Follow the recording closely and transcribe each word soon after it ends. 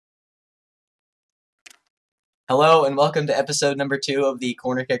Hello and welcome to episode number 2 of the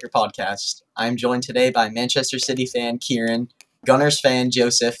Corner Kicker podcast. I'm joined today by Manchester City fan Kiran, Gunners fan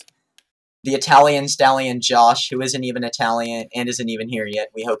Joseph, the Italian stallion Josh, who isn't even Italian and isn't even here yet.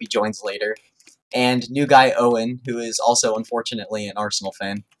 We hope he joins later. And new guy Owen, who is also unfortunately an Arsenal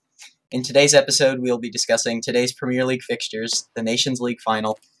fan. In today's episode, we'll be discussing today's Premier League fixtures, the Nations League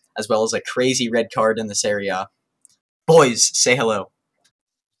final, as well as a crazy red card in the Serie A. Boys, say hello.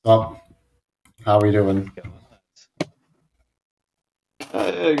 Well, how are we doing?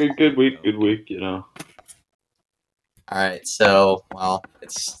 Good week, you know. Alright, so,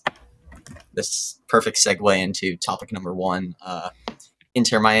 it's this perfect segue into topic number 1.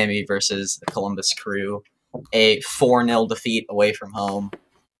 Inter Miami versus the Columbus Crew. A 4-0 defeat away from home.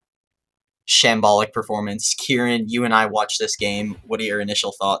 Shambolic performance. Kiran, you and I watched this game. What are your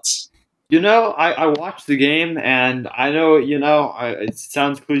initial thoughts? You know, I watched the game, and I know, it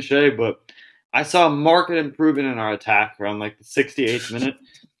sounds cliche, but I saw a marked improvement in our attack around like the 68th minute.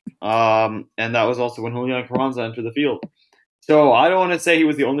 And that was also when Julian Carranza entered the field. So I don't want to say he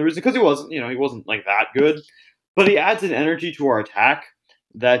was the only reason, because he wasn't like that good, but he adds an energy to our attack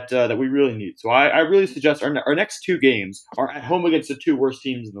that we really need. So I really suggest our next 2 games are at home against the 2 worst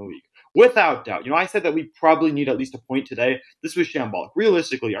teams in the league. Without doubt. I said that we probably need at least a point today. This was shambolic.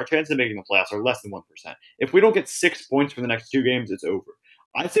 Realistically, our chances of making the playoffs are less than 1%. If we don't get 6 points for the next 2 games, it's over.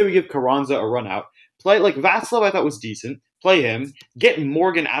 I say we give Carranza a run out. Play like Vaclav, I thought was decent. Play him. Get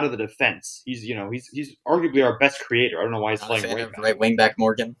Morgan out of the defense. He's arguably our best creator. I don't know why he's playing right wing back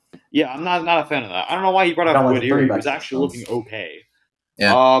Morgan. Yeah, I'm not a fan of that. I don't know why he brought up Wood here. He was actually looking okay.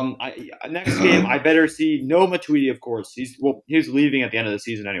 Yeah. Next game, I better see no Matuidi, of course. He's leaving at the end of the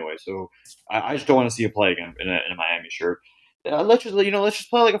season anyway, so I just don't want to see him play again in a Miami shirt. Let's just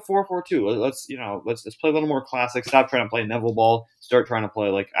play like a 4-4-2. Let's play a little more classic. Stop trying to play Neville ball. Start trying to play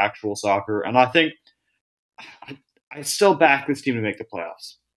like actual soccer. And I think I still back this team to make the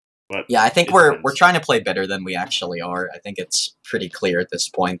playoffs. But yeah, I think we're trying to play better than we actually are. I think it's pretty clear at this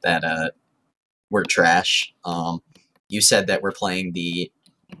point that we're trash. You said that we're playing the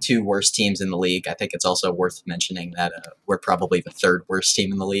 2 worst teams in the league. I think it's also worth mentioning that we're probably the 3rd worst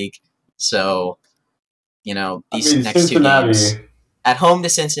team in the league. So, these next Cincinnati. 2 games at home to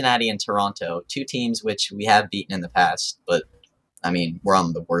Cincinnati and Toronto, 2 teams which we have beaten in the past, but we're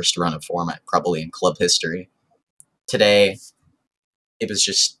on the worst run of form probably in club history. Today, it was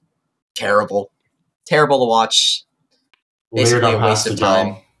just terrible to watch. Basically a waste of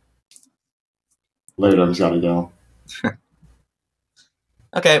time. Later's got to go.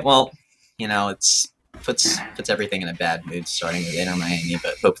 Okay, well, it's puts everything in a bad mood starting with Inter Miami,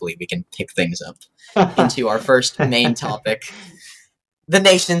 but hopefully we can pick things up into our first main topic. The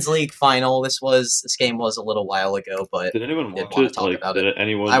Nations League final. This game was a little while ago, but did anyone watch it? Did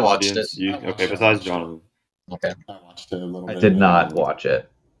anyone? I watched it. Okay, besides Jonathan. Okay. I watched it a little bit. I did not watch it.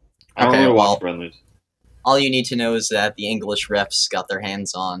 I don't really watch friendlies. All you need to know is that the English refs got their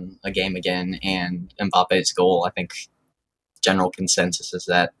hands on a game again, and Mbappe's goal, I think general consensus is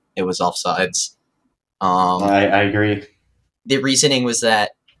that it was offsides. I agree. The reasoning was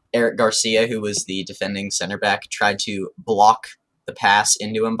that Eric Garcia, who was the defending center back, tried to block the pass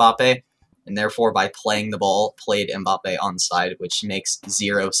into Mbappe, and therefore by playing the ball, played Mbappe onside, which makes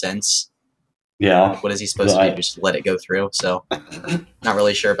 0 sense. Yeah. What is he supposed to do? Just let it go through? So, not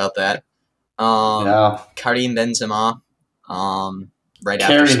really sure about that. Karim Benzema, right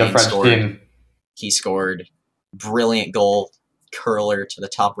after Spain scored, he scored brilliant goal, curler to the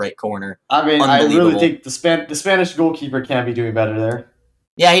top right corner. I really think the Spanish goalkeeper can't be doing better there.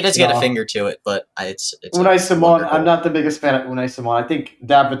 Yeah, he does get a finger to it, but it's Unai Simon. I'm not the biggest fan of Unai Simon. I think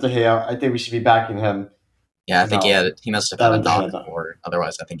David De Gea. I think we should be backing him. Yeah, I think he must have had a knock, or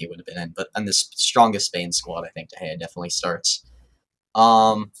otherwise I think he would have been in. But on the strongest Spain squad, I think De Gea definitely starts.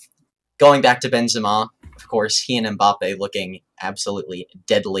 Going back to Benzema, of course, he and Mbappe looking absolutely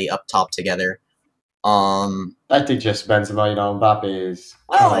deadly up top together. I think just Benzema, Mbappe is...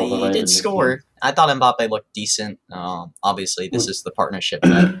 Well, he did score. I thought Mbappe looked decent. Obviously, this is the partnership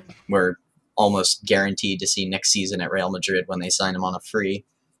that we're almost guaranteed to see next season at Real Madrid when they sign him on a free.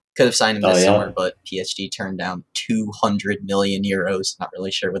 Could have signed him this summer, but PSG turned down 200 million euros. Not really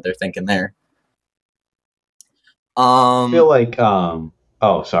sure what they're thinking there. I feel like... Oh,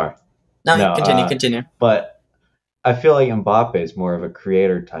 sorry. No, continue. But I feel like Mbappe is more of a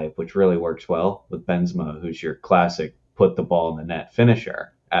creator type, which really works well with Benzema, who's your classic put the ball in the net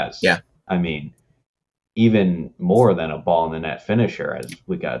finisher. Even more than a ball in the net finisher, as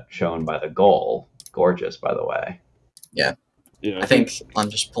we got shown by the goal. Gorgeous, by the way. Yeah. You know, I think I'm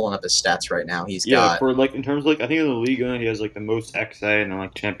just pulling up his stats right now. He's yeah, got for like in terms of like I think in the Liga he has like the most XA and then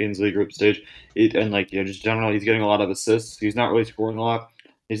like Champions League group stage. And like just generally he's getting a lot of assists. He's not really scoring a lot.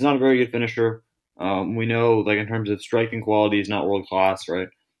 He's not a very good finisher. We know like in terms of striking quality, he's not world class, right?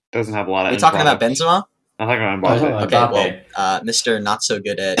 Doesn't have a lot of Are you end talking about product. Benzema? I'm talking about Oh, Mbappe. Okay, Mbappe. well, Mr. Not So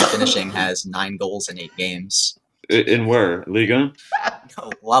Good at Finishing has 9 goals in 8 games. In where? Liga? No,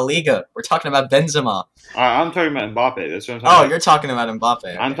 La Liga. We're talking about Benzema. I'm talking about Mbappe. That's what I'm talking Oh, about. you're talking about Mbappe.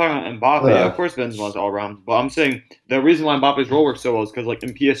 Okay. I'm talking about Mbappe. Yeah. Yeah, of course, Benzema's all around. But I'm saying the reason why Mbappe's role works so well is because, like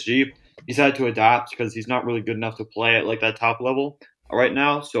in PSG, he's had to adapt because he's not really good enough to play at like that top level right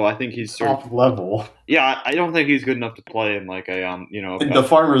now. So I think he's sort of Top level. yeah. I don't think he's good enough to play in like a In the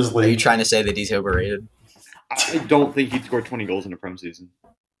Farmers Are you League. trying to say that he's overrated? I don't think he'd score 20 goals in a Prem season.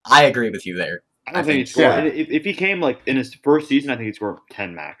 I agree with you there. I don't I think he'd think- score. Yeah. If he came like in his first season, I think he'd score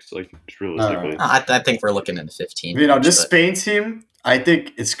 10 max. Like just realistically. I think we're looking in the 15. You know, range, this but Spain team, I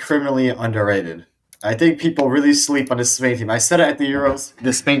think it's criminally underrated. I think people really sleep on this Spain team. I said it at the Euros.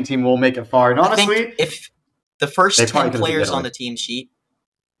 The Spain team will make it far. And I think honestly, if the first They probably 10 could've beat players Italy. on the team sheet,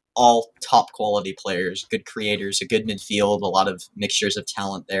 all top quality players, good creators, a good midfield, a lot of mixtures of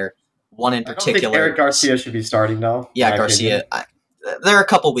talent there. One in I don't think particular, Eric Garcia should be starting though. yeah, in my Garcia. opinion. There are a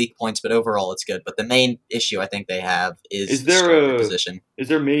couple weak points, but overall it's good. But the main issue I think they have is Is the there striker a- position. Is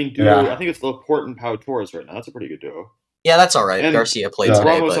their main duo? Yeah. I think it's Laporte and Pau Torres right now. That's a pretty good duo. Yeah, that's all right. And Garcia played Yeah.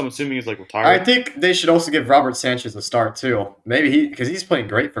 today, Ramos, I'm but assuming, is like I retired. think they should also give Robert Sanchez a start too. Maybe because he's playing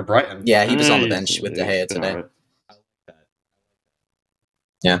great for Brighton. yeah, he was on the He's- bench with he's De Gea been today. alright.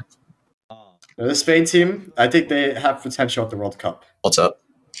 The Spain team, I think they have potential at the World Cup. What's up?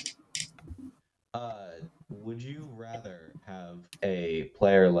 Would you rather have a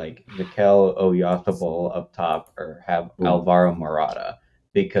player like Mikel Oyarzabal up top or have Ooh. Alvaro Morata?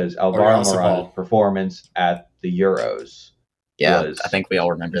 Because Alvaro Oyarzabal. Morata's performance at the Euros Yeah, was I think we all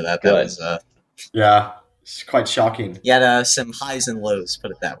remember that. good. That was Yeah, it's quite shocking. he had some highs and lows,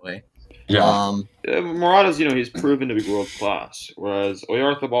 put it that way. Yeah. Morata's, he's proven to be world class, whereas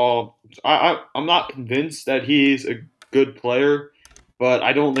Oyarzabal, I'm not convinced that he's a good player, but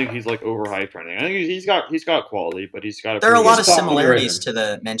I don't think he's like overhyped or anything. I think he's got quality, but he's got. There are a lot of Spot similarities underrated.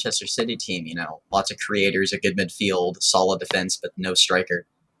 to the Manchester City team. Lots of creators, a good midfield, solid defense, but no striker.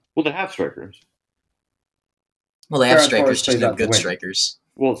 Well, they have strikers. Well, they have Ferran strikers, Torres just plays no out the good wing. strikers.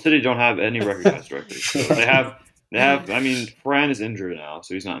 Well, City don't have any recognized strikers. They have. I mean, Fran is injured now,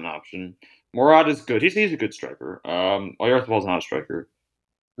 so he's not an option. Morata's good. He's a good striker. Oyarzabal's not a striker.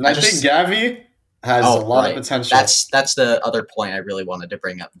 And I just- think Gavi has a lot of potential. That's the other point I really wanted to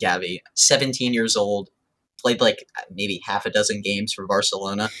bring up. Gavi, 17 years old, played like maybe half a dozen games for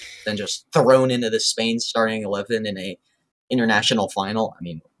Barcelona, then just thrown into the Spain starting 11 in a international final. I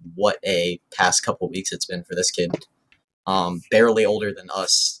mean, what a past couple weeks it's been for this kid. Barely older than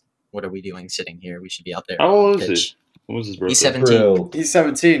us. What are we doing sitting here? We should be out there. How on old the is pitch. he? When was his birthday? He's 17. True. He's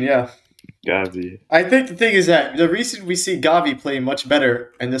 17, yeah. Gavi. I think the thing is that the reason we see Gavi playing much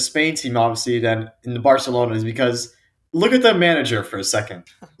better in the Spain team, obviously, than in the Barcelona is because look at the manager for a second.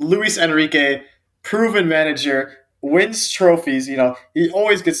 Luis Enrique, proven manager, wins trophies. He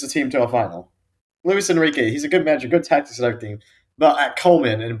always gets the team to a final. Luis Enrique, he's a good manager, good tactics and everything. But at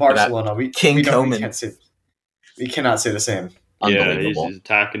Koeman in Barcelona, we Koeman. can't say. We cannot say the same. Yeah, Unbelievable. he's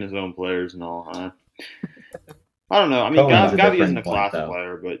attacking his own players and all. Huh? I don't know. I mean, Cohen's a Gavi different isn't a point, class though.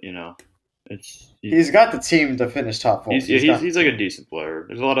 player, but it's He's got the team to finish top four. he's like a decent player.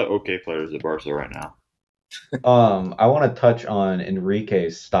 There's a lot of okay players at Barca right now. I want to touch on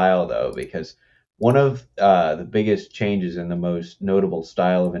Enrique's style though, because one of the biggest changes in the most notable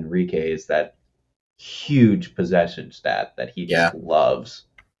style of Enrique is that huge possession stat that he just loves.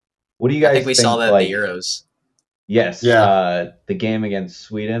 What do you guys I think we saw that at like, the Euros. Yes. Yeah. The game against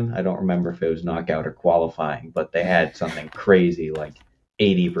Sweden, I don't remember if it was knockout or qualifying, but they had something crazy like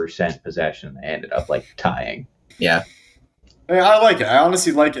 80% possession. They ended up like tying. Yeah. I like it. I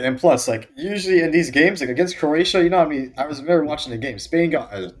honestly like it. And plus, usually in these games, against Croatia, I was very watching the game. Spain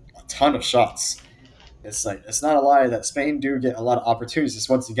got a ton of shots. It's not a lie that Spain do get a lot of opportunities. Just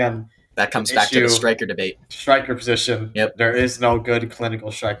once again, That comes back to the issue- striker debate. striker position. Yep. There is no good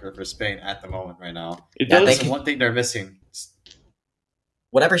clinical striker for Spain at the moment right now. It Yeah, does. they That's the one thing they're missing.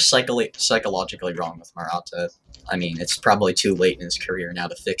 Whatever's psychologically wrong with Morata, I mean, it's probably too late in his career now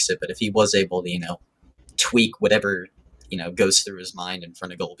to fix it. But if he was able to, tweak whatever, goes through his mind in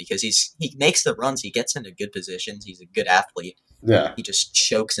front of goal, because he makes the runs, he gets into good positions, he's a good athlete. Yeah. He just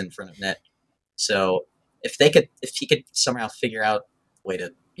chokes in front of net. So if he could somehow figure out a way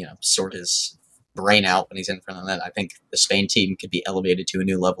to, sort his brain out when he's in front of net, I think the Spain team could be elevated to a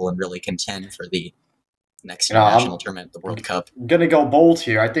new level and really contend for the next You know, international tournament, the World Cup. I'm gonna go bold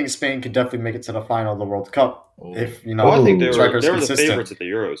here. I think Spain could definitely make it to the final of the World Cup Ooh. if Well, I think they were striker's the consistent. favorites at the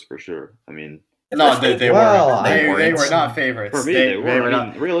Euros for sure. I mean, No, they Well, weren't. They They weren't. were not favorites. for me, they were. I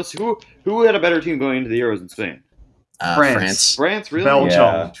not. mean, realistically, who had a better team going into the Euros than Spain? France. France, really? Belgium,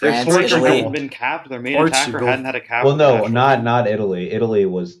 Yeah. Their France, striker Italy. hadn't been capped. Their main Portugal. attacker hadn't had a cap. Well, with the no, national team. not Italy. Italy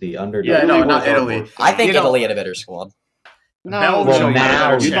was the underdog. Yeah, no, Italy not was Italy. outworked. I think You know- Italy had a better squad. No, Belgium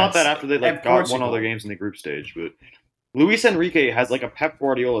had a better you thought chance. that after they And got won all Portugal. their games in the group stage, but Luis Enrique has like a Pep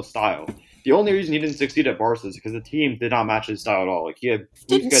Guardiola style. The only reason he didn't succeed at Barca is because the team did not match his style at all. Like he had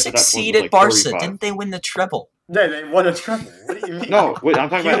Didn't Busquets at that point succeed was, at like, Barca. 35. Didn't they win the treble? Yeah, they won a treble. What do you mean? No, wait, I'm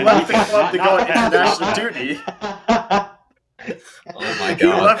talking He about left the Enrique, club to not go on Pep, not international Pep. duty. Oh my He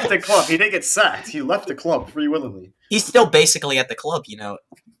god. left the club. He didn't get sacked. He left the club free willingly. He's still basically at the club, you know.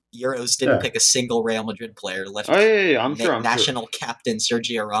 Euros didn't Yeah. pick a single Real Madrid player. Left Oh yeah, I'm sure. national captain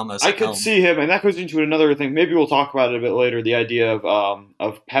Sergio Ramos. I at could helm. see him, and that goes into another thing. Maybe we'll talk about it a bit later. The idea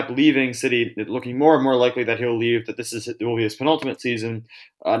of Pep leaving City, it looking more and more likely that he'll leave. That it will be his penultimate season.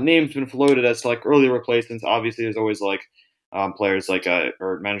 Names been floated as to, like, early replacements. Obviously, there's always like players like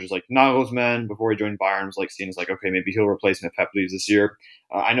or managers like Nagelsmann before he joined Bayern was like seen as like, okay, maybe he'll replace him if Pep leaves this year.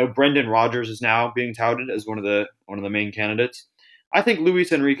 I know Brendan Rodgers is now being touted as one of the main candidates. I think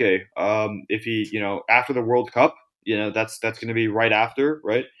Luis Enrique, if he, after the World Cup, that's going to be right after,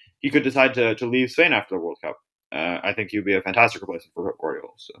 right? He could decide to leave Spain after the World Cup. I think he would be a fantastic replacement for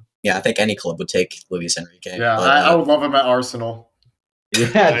Guardiola. So. Yeah, I think any club would take Luis Enrique. Yeah, but, I would love him at Arsenal.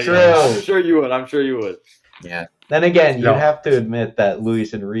 Yeah, true. I'm sure you would. I'm sure you would. yeah. Then again, you'd No. have to admit that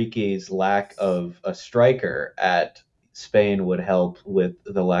Luis Enrique's lack of a striker at Spain would help with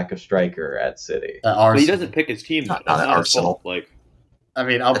the lack of striker at City. At But he Arsenal. doesn't pick his team. Not That's at not his Arsenal. fault. Like I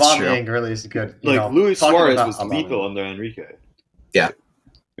mean, That's Aubameyang really is good. Luis talking Suarez about was Aubameyang. lethal under Enrique. Yeah.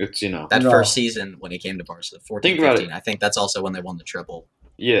 It's That No. first season when he came to Barca, 14, Think about 15, I think that's also when they won the treble.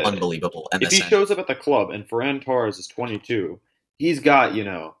 yeah. Unbelievable. If he MSN. shows up at the club and Ferran Torres is 22, he's got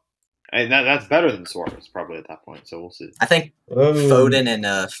and that's better than Suarez probably at that point. So we'll see. I think Oh. Foden and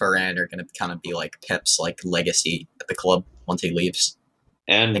Ferran are going to kind of be like Pep's like legacy at the club once he leaves.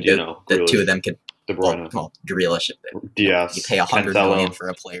 I And think Grealish, the two of them could. De Bruyne, Well, Grealish. Diaz, You pay $100 Cancelo. million for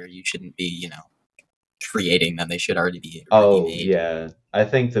a player, you shouldn't be creating them. They should already be Oh, ready-made. yeah. I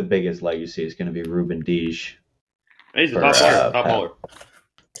think the biggest legacy is going to be Ruben Dias. He's a For, top player. Pep. Top baller.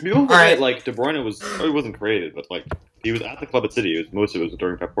 People forget, Alright. like, De Bruyne he wasn't created, but, like, he was at the club at City. Most of it was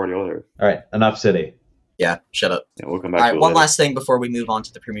during Pep Guardiola era. All right, enough City. Yeah, shut up. Yeah, we'll come All back right, to it one later. last thing before we move on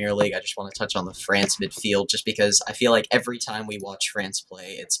to the Premier League. I just want to touch on the France midfield, just because I feel like every time we watch France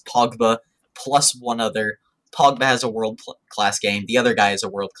play, it's Pogba plus one other. Pogba has a world-class game. The other guy has a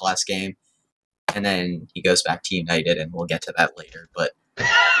world-class game. And then he goes back to United, and we'll get to that later. But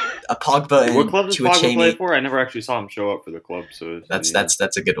a Pogba and What club does Pogba play Tuachemi, for? I never actually saw him show up for the club. So that's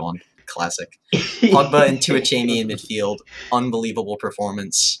a good one. Classic. Pogba and Tuachemi in midfield. Unbelievable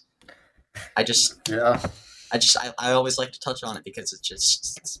performance. Yeah. I always like to touch on it because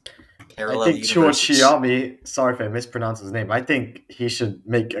it's I parallel think universes. Chuachiyami, sorry if I mispronounced his name, I think he should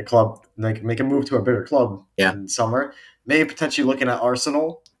make a club, make a move to a bigger club Yeah. in summer. Maybe potentially looking at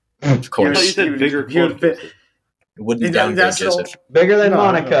Arsenal. Of I thought you course. said bigger he would club. fit- Joseph. It wouldn't That's downgrade all- Joseph. Bigger than No,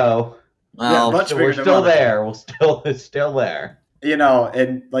 Monaco. Well, much So bigger we're than still Monaco. there. It's still there.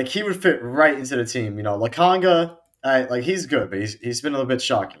 And like he would fit right into the team. Lakanga, like he's good, but he's been a little bit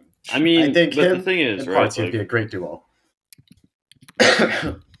shocking. I mean, I think but him the thing is, and right? Partey would be a great duo.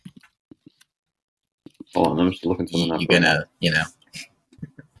 Hold on, I'm just looking something up. you're gonna,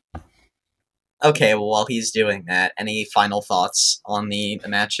 Okay, well, while he's doing that, any final thoughts on the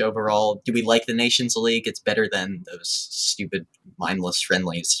match overall? Do we like the Nations League? It's better than those stupid, mindless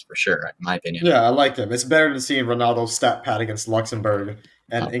friendlies, for sure, in my opinion. Yeah, I like them. It's better than seeing Ronaldo's stat pad against Luxembourg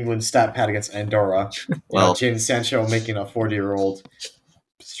and Oh. England's stat pad against Andorra. Well, Jadon Sancho making a 40-year-old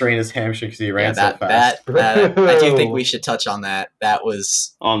strain his hamstring because he ran yeah, so fast. I do think we should touch on that. That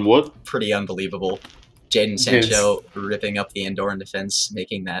was On what? pretty unbelievable. Jadon Sancho ripping up the Andorran defense,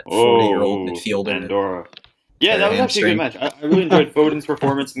 making that Oh, 40-year-old midfielder. Andorra. Yeah, Tear that was actually a good match. I really enjoyed Foden's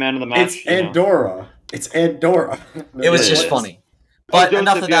performance, man of the match. It's Andorra. It's Andorra. It was Yeah, just it is. funny. But Joseph,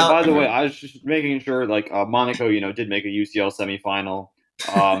 enough yeah, about... by the way, I was just making sure, Monaco, did make a UCL semifinal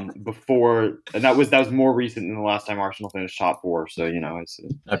before, and that was more recent than the last time Arsenal finished top four. So it's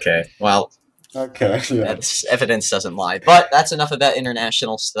Okay, well, Okay, yeah. that's, evidence doesn't lie. But that's enough of that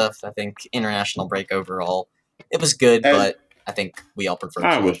international stuff. I think international break overall, it was good, And- but I think we all prefer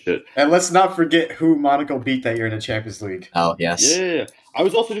I club. was shit. And let's not forget who Monaco beat that year in the Champions League. Oh, yes. Yeah. I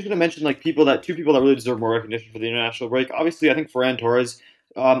was also just going to mention two people that really deserve more recognition for the international break. Obviously, I think Ferran Torres.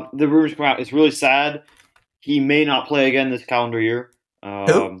 The rumors come out. It's really sad. he may not play again this calendar year.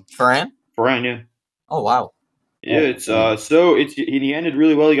 Who? Ferran? Ferran, yeah. Oh, wow. Yeah, it's so it's he ended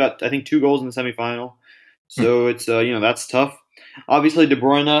really well. He got I think 2 goals in the semifinal. So it's that's tough. Obviously De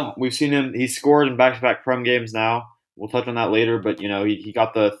Bruyne, we've seen him. He's scored in back-to-back Prem games now. We'll touch on that later, but he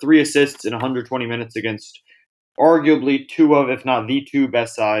got the 3 assists in 120 minutes against arguably 2 of, if not the 2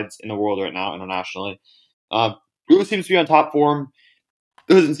 best sides in the world right now internationally. Really seems to be on top form.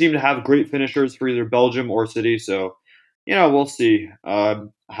 Doesn't seem to have great finishers for either Belgium or City, so we'll see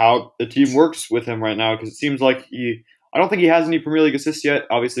how the team works with him right now because it seems like I don't think he has any Premier League assists yet.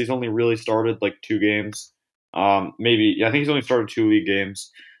 Obviously, he's only really started like 2 games. Maybe I think he's only started 2 league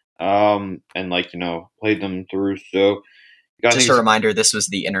games, and played them through. So I Just think a reminder, this was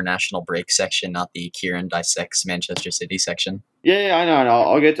the international break section, not the Kiran dissects Manchester City section. Yeah, I know.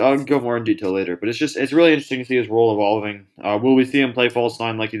 I'll go more in detail later, but it's really interesting to see his role evolving. Will we see him play false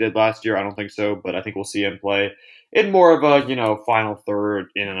nine like he did last year? I don't think so, but I think we'll see him play in more of a final third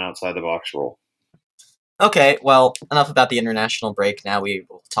in and outside the box role. Okay, well, enough about the international break. Now we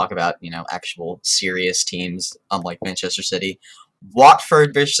will talk about actual serious teams, unlike Manchester City.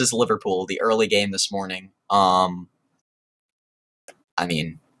 Watford versus Liverpool, the early game this morning.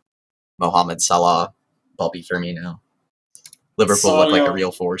 Mohamed Salah, Bobby Firmino. Liverpool looked like a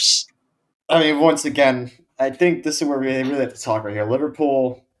real force. Once again, I think this is where we really have to talk right here.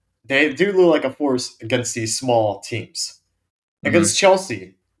 Liverpool, they do look like a force against these small teams. Against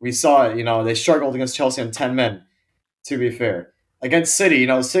Chelsea, we saw it. They struggled against Chelsea on 10 men, to be fair. Against City,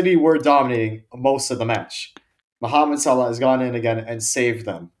 City were dominating most of the match. Mohamed Salah has gone in again and saved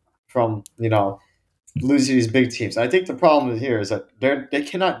them from, losing these big teams. I think the problem here is that they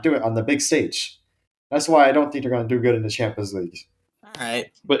cannot do it on the big stage. That's why I don't think they're going to do good in the Champions League. All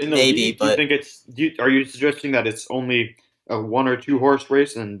right, but in the league, do you think are you suggesting that it's only a 1 or 2 horse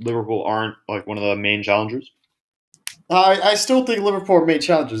race and Liverpool aren't like one of the main challengers? I still think Liverpool made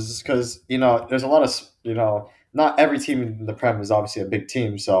challenges because there's a lot of not every team in the Prem is obviously a big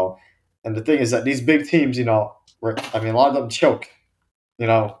team. So, and the thing is that these big teams, a lot of them choke.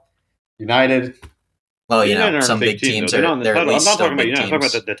 United. Well, some big teams are. They're at least still big teams. I'm talking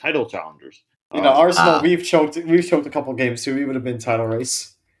about the title challengers. Arsenal. We've choked a couple games too. We would have been title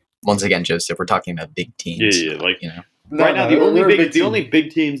race. Once again, Joseph, we're talking about big teams. Yeah. Right now, the only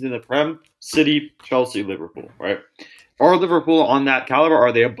big teams in the Prem: City, Chelsea, Liverpool. Right? Are Liverpool on that caliber?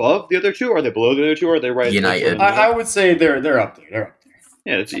 Are they above the other 2? Are they below the other 2? Are they right? United. I would say they're up there. They're up there.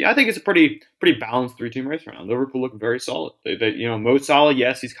 Yeah, I think it's a pretty balanced 3-team race right now. Liverpool look very solid. Mo Salah,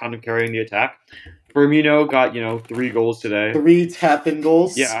 yes, he's kind of carrying the attack. Firmino got 3 goals today. 3 tap-in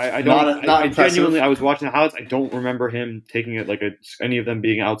goals. Yeah, I genuinely, I was watching the highlights. I don't remember him taking it any of them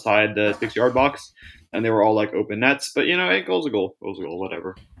being outside the 6-yard box, and they were all like open nets. But a goal's a goal,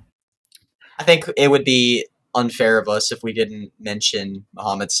 whatever. I think it would be unfair of us if we didn't mention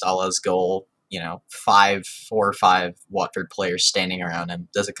Mohamed Salah's goal. 4 or 5 Watford players standing around him.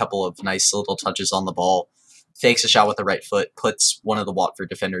 Does a couple of nice little touches on the ball. Fakes a shot with the right foot. Puts one of the Watford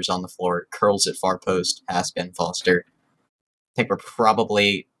defenders on the floor. Curls it far post. Past Ben Foster. I think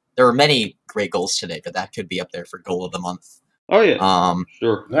there were many great goals today, but that could be up there for goal of the month. Oh yeah.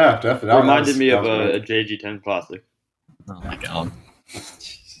 Sure. Yeah, definitely. Reminded me of a JG10 classic. Oh my god.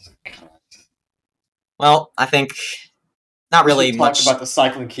 Well, I think not really much about the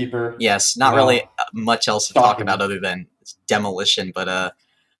cycling keeper. Yes, not really much else to talk about other than demolition. But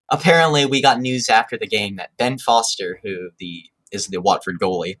apparently, we got news after the game that Ben Foster, who is the Watford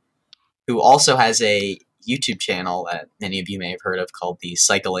goalie, who also has a YouTube channel that many of you may have heard of called the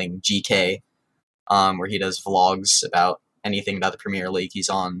Cycling GK, where he does vlogs about anything about the Premier League. He's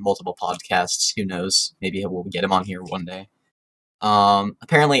on multiple podcasts. Who knows? Maybe we'll get him on here one day.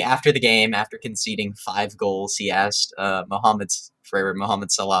 Apparently, after the game, after conceding 5 goals, he asked Mohamed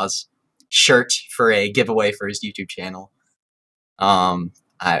Salah's shirt for a giveaway for his YouTube channel.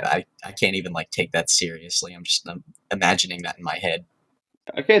 I can't even take that seriously. I'm just imagining that in my head.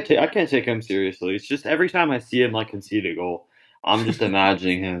 I can't take him seriously. It's just every time I see him concede a goal, I'm just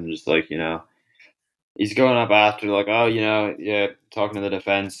imagining him just he's going up after talking to the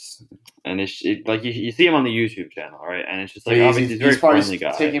defense, and it's you see him on the YouTube channel, right? And it's just obviously he's a very friendly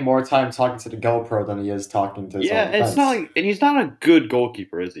guy. Taking more time talking to the GoPro than he is talking to his own it's not and he's not a good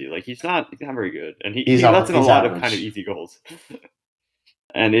goalkeeper, is he? He's not very good, and he lets in a lot of kind of easy goals.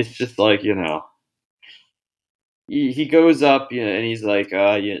 And it's just he goes up, and he's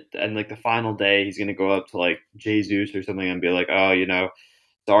and the final day he's gonna go up to Jesus or something and be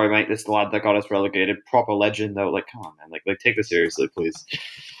sorry mate, this lad that got us relegated, proper legend though. Come on man, take this seriously, please.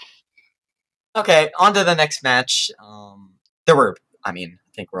 Okay, on to the next match. I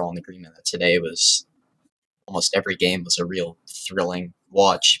think we're all in agreement that today was almost every game was a real thrilling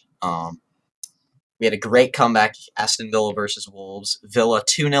watch. We had a great comeback, Aston Villa versus Wolves. Villa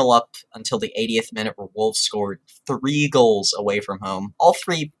 2-0 up until the 80th minute, where Wolves scored 3 goals away from home. All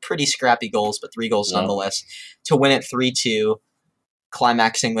 3 pretty scrappy goals, but 3 goals nonetheless, to win it 3-2,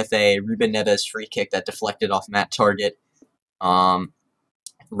 climaxing with a Ruben Neves free kick that deflected off Matt Target.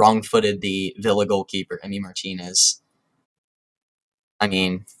 Wrong-footed the Villa goalkeeper, Emi Martinez. I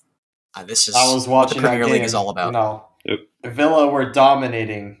mean, this is I was what the watching Premier that League game, is all about. Villa were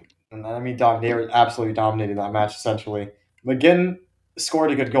dominating. And I mean, they were absolutely dominating that match, essentially. McGinn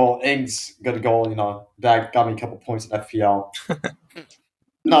scored a good goal. Ings, good goal. That got me a couple points in FPL.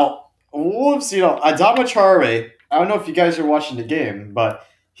 Now, Wolves, Adama Traore, I don't know if you guys are watching the game, but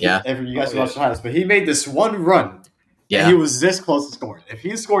if you guys watched the highlights, but he made this one run, and he was this close to scoring. If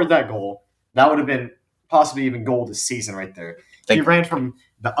he scored that goal, that would have been possibly even goal this season right there. He ran from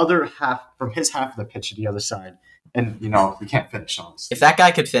the other half, from his half of the pitch to the other side, and we can't finish on this. If that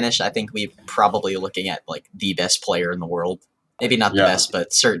guy could finish, I think we're probably looking at like the best player in the world. Maybe not the best,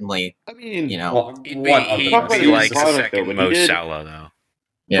 but certainly. I mean, he'd be like the second Mo Salah, though.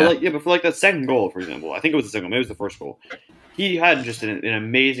 Yeah. But for that second goal, for example, I think it was the second. Maybe it was the first goal. He had just an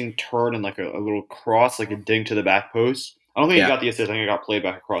amazing turn and like a little cross, like a dink to the back post. I don't think he got the assist. I think he got played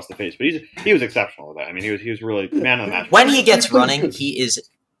back across the face. But he was exceptional at that. I mean, he was really man of the match. When he gets running, he is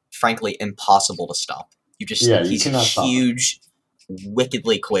frankly impossible to stop. He's huge,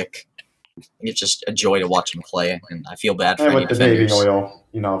 wickedly quick. It's just a joy to watch him play, and I feel bad for any defenders. Baby oil,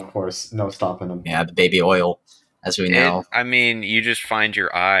 of course, no stopping him. Yeah, the baby oil, as we know. I mean, you just find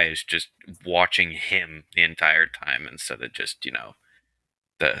your eyes just watching him the entire time instead of just,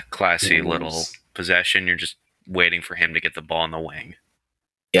 the classy little possession. You're just waiting for him to get the ball in the wing.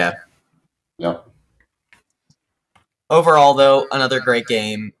 Yeah. Yep. Overall, though, another great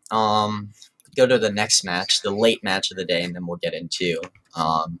game. Go to the next match, the late match of the day, and then we'll get into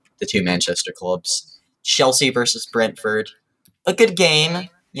the 2 Manchester clubs. Chelsea versus Brentford. A good game,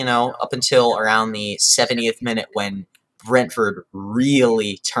 up until around the 70th minute when Brentford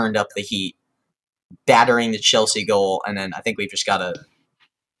really turned up the heat, battering the Chelsea goal. And then I think we've just got to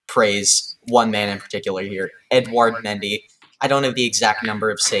praise one man in particular here, Edouard Mendy. I don't have the exact number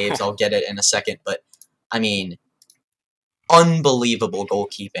of saves. I'll get it in a second. But, I mean, unbelievable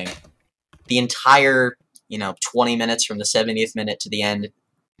goalkeeping. The entire, 20 minutes from the 70th minute to the end,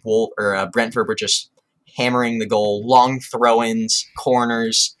 Brentford were just hammering the goal, long throw-ins,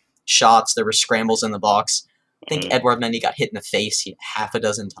 corners, shots. There were scrambles in the box. I think Edouard Mendy got hit in the face half a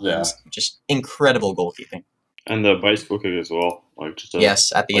dozen times. Yeah. Just incredible goalkeeping. And the bicycle kick as well.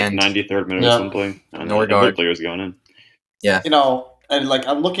 Yes, at the end. 93rd minute or something. And Norgard. It looked like it was going in. Yeah. And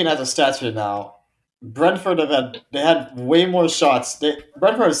I'm looking at the stats here now. Brentford had way more shots.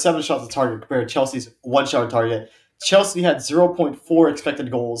 Brentford had 7 shots on target compared to Chelsea's 1 shot on target. Chelsea had 0.4 expected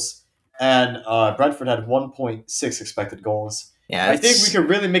goals, and Brentford had 1.6 expected goals. Yeah, I think we could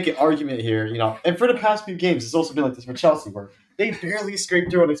really make an argument here, And for the past few games, it's also been like this for Chelsea, where they barely scraped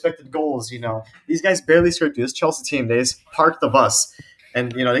through unexpected goals. These guys barely scraped through. This Chelsea team, they just parked the bus,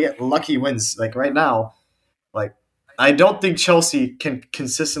 and they get lucky wins. Like right now, I don't think Chelsea can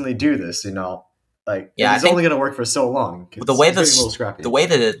consistently do this. It's only going to work for so long. The way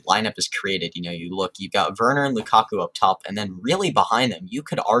the lineup is created, you've got Werner and Lukaku up top, and then really behind them, you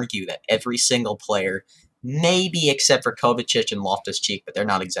could argue that every single player, maybe except for Kovacic and Loftus-Cheek, but they're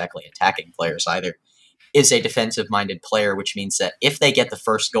not exactly attacking players either, is a defensive-minded player, which means that if they get the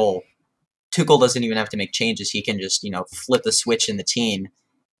first goal, Tuchel doesn't even have to make changes. He can just, flip the switch in the team,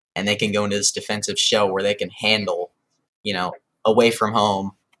 and they can go into this defensive show where they can handle, away from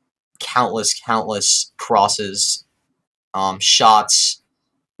home, countless crosses, shots,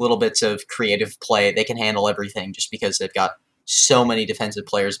 little bits of creative play. They can handle everything just because they've got so many defensive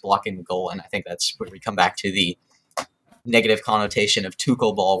players blocking the goal. And I think that's where we come back to the negative connotation of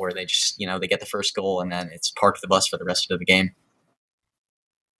Tuchel ball, where they just, they get the first goal and then it's park the bus for the rest of the game.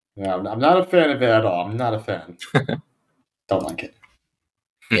 Yeah, I'm not a fan of it at all. I'm not a fan. Don't like it.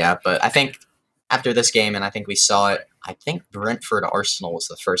 Yeah, but I think after this game, and I think we saw it, I think Brentford-Arsenal was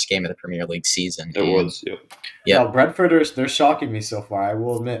the first game of the Premier League season. It was, yep. Yeah, Brentford, they're shocking me so far, I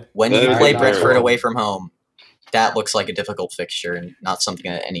will admit. When you play Brentford away from home, that looks like a difficult fixture and not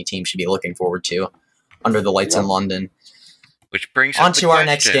something that any team should be looking forward to under the lights in London. Which brings on up to our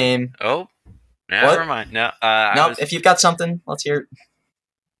next game. Oh, never mind. No, if you've got something, let's hear it.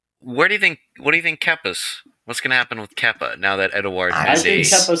 What do you think Kepa's? What's going to happen with Kepa now that Edouard? I think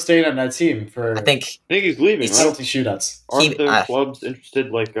Kepa's staying on that team for. I think he's leaving. Penalty shootouts. Aren't there clubs interested,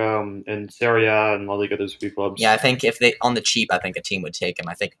 in Serie A and all the other few clubs? Yeah, I think if they on the cheap, I think a team would take him.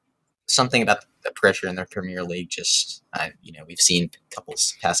 I think something about the pressure in the Premier League. Just we've seen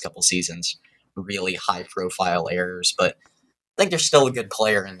past couple seasons really high profile errors, but I think there's still a good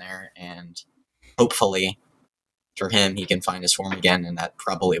player in there, and hopefully for him he can find his form again, and that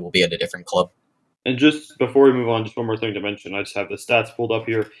probably will be at a different club. And just before we move on, just one more thing to mention. I just have the stats pulled up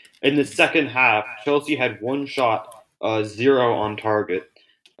here. In the second half, Chelsea had 1 shot, 0 on target.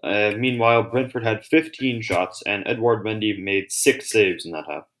 Meanwhile, Brentford had 15 shots, and Edouard Mendy made 6 saves in that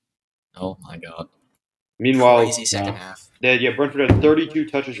half. Oh my god! Meanwhile, crazy second half. Brentford had 32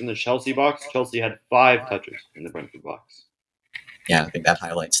 touches in the Chelsea box. Chelsea had 5 touches in the Brentford box. Yeah, I think that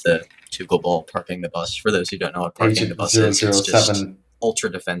highlights the Tuchel ball parking the bus. For those who don't know what parking the bus is, it's just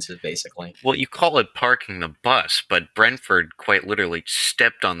ultra defensive, basically. Well, you call it parking the bus, but Brentford quite literally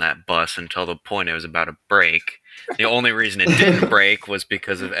stepped on that bus until the point it was about to break. The only reason it didn't break was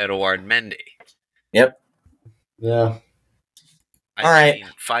because of Edouard Mendy. Yep. Yeah. I mean,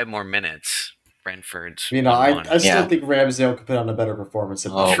 5 more minutes. Brentford's I still think Ramsdale could put on a better performance.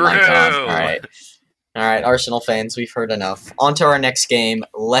 Oh my god! All right, Arsenal fans, we've heard enough. On to our next game,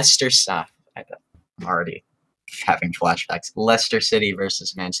 Leicester. I'm already having flashbacks. Leicester City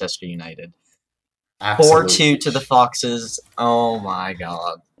versus Manchester United. 4-2 to the Foxes. Oh my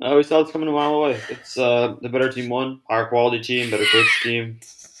god! We saw it's coming a mile away. It's the better team won, higher quality team, better coach team,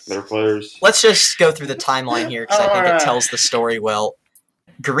 better players. Let's just go through the timeline here because I think it tells the story well.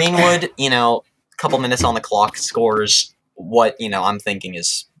 Greenwood, a couple minutes on the clock, scores what I'm thinking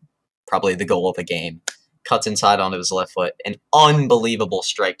is probably the goal of the game. Cuts inside onto his left foot. An unbelievable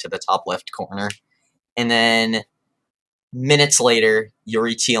strike to the top left corner. And then minutes later,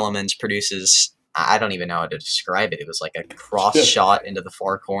 Yuri Tielemans produces, I don't even know how to describe it. It was like a cross shot into the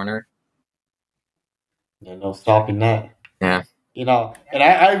far corner. Yeah, no stopping that. Yeah. And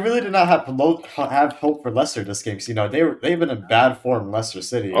I really did not have hope for Leicester this game because they've been in bad form. Leicester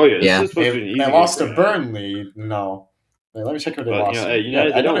City. Oh yeah, they lost to Burnley. No, let me check who they lost.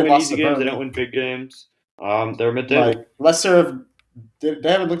 United, they don't win easy games. They don't win big games. They're mid-table. Leicester, they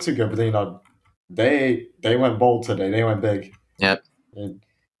haven't looked too good, but they went bold today. They went big. Yep. And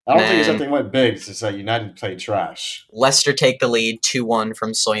I don't think it's that they went big. It's just that United played trash. Leicester take the lead 2-1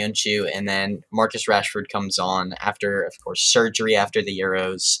 from Soyuncu, and then Marcus Rashford comes on after, of course, surgery after the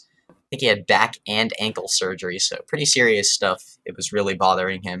Euros. I think he had back and ankle surgery, so pretty serious stuff. It was really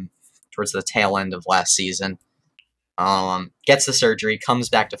bothering him towards the tail end of last season. Gets the surgery, comes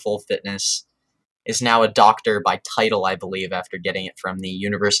back to full fitness, is now a doctor by title, I believe, after getting it from the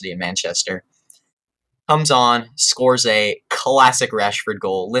University of Manchester. Comes on, scores a classic Rashford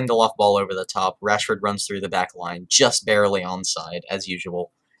goal. Lindelof ball over the top. Rashford runs through the back line, just barely onside, as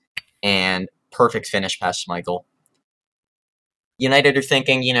usual. And perfect finish past Michael. United are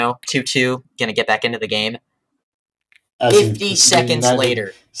thinking, 2-2, gonna get back into the game. 54 seconds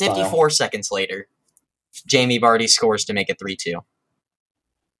later, Jamie Vardy scores to make it 3-2.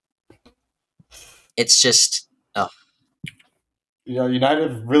 It's just,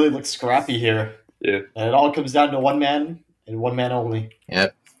 United really looks scrappy here. Yeah. And it all comes down to one man and one man only.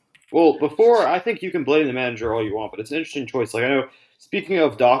 Yep. Well, I think you can blame the manager all you want, but it's an interesting choice. I know, speaking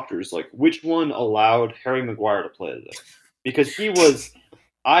of doctors, which one allowed Harry Maguire to play today? Because he was,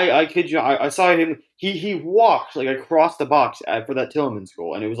 I kid you, I saw him, he walked across the box for that Tielemans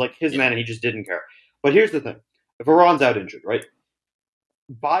goal, and it was his man, and he just didn't care. But here's the thing. If Varane's out injured, right?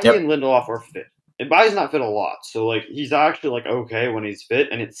 Bailly and Lindelof are fit. And Bailly's not fit a lot, so he's actually okay when he's fit,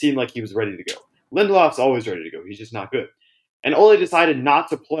 and it seemed like he was ready to go. Lindelof's always ready to go. He's just not good. And Ole decided not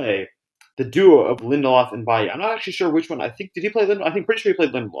to play the duo of Lindelof and Bailly. I'm not actually sure which one. Did he play Lindelof? I'm pretty sure he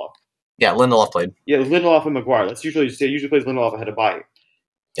played Lindelof. Yeah, Lindelof played. Yeah, Lindelof and Maguire. He usually plays Lindelof ahead of Bailly.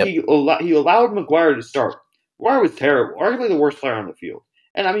 Yep. He allowed Maguire to start. Maguire was terrible. Arguably the worst player on the field.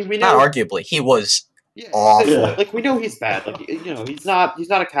 And we know... Not arguably. He was awful. We know he's bad. He's not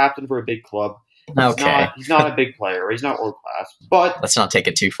a captain for a big club. He's not a big player. He's not world class. But let's not take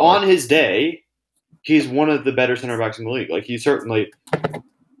it too far. On his day, he's one of the better center backs in the league. He's certainly,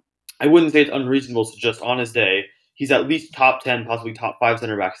 I wouldn't say it's unreasonable to just on his day, he's at least top 10, possibly top 5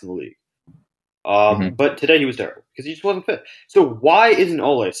 center backs in the league. But today he was terrible because he just wasn't fit. So why isn't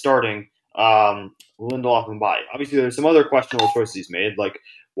Ole starting Lindelof and Bailly? Obviously, there's some other questionable choices he's made.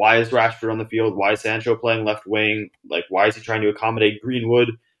 Why is Rashford on the field? Why is Sancho playing left wing? Why is he trying to accommodate Greenwood?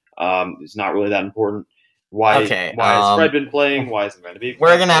 It's not really that important. Why has Fred been playing? Why isn't going to be?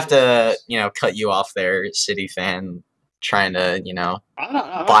 We're gonna have to, cut you off there, City fan, trying to,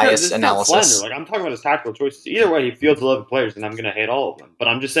 bias analysis. I'm talking about his tactical choices. Either way, he fields 11 players, and I'm going to hate all of them. But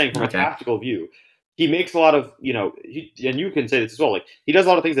I'm just saying, from a tactical view, he makes a lot of, and you can say this as well. He does a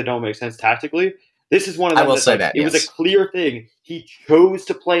lot of things that don't make sense tactically. This is one of I them. will That's say like, that, it was yes. a clear thing. He chose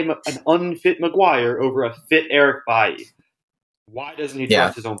to play an unfit Maguire over a fit Eric Bailly. Why doesn't he Yeah.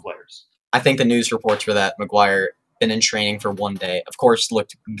 trust his own players? I think the news reports were that Maguire been in training for one day. Of course,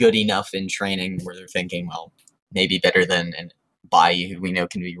 looked good enough in training where they're thinking, well, maybe better than Bailly, who we know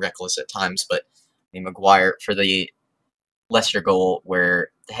can be reckless at times. But Maguire, for the Leicester goal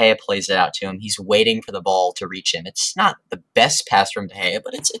where De Gea plays it out to him, he's waiting for the ball to reach him. It's not the best pass from De Gea,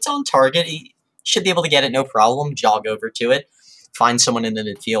 but it's on target. He should be able to get it, no problem, jog over to it, find someone in the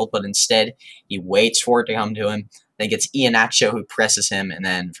midfield, but instead he waits for it to come to him. I think it's Iheanacho who presses him, and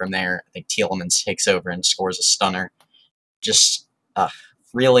then from there, I think Tielemans takes over and scores a stunner. Just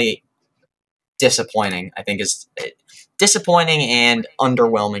really disappointing. I think is disappointing and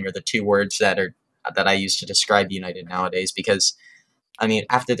underwhelming are the two words that I use to describe United nowadays. Because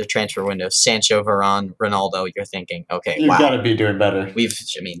after the transfer window, Sancho, Varane, Ronaldo, you're thinking, okay, You've wow, got to be doing better.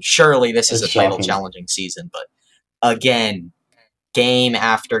 Surely this is It's a title shocking. challenging season, but again, game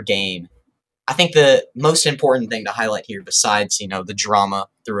after game. I think the most important thing to highlight here, besides the drama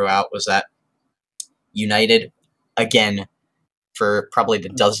throughout, was that United, again, for probably the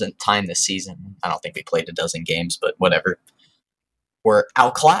dozenth time this season, I don't think we played a dozen games, but whatever, were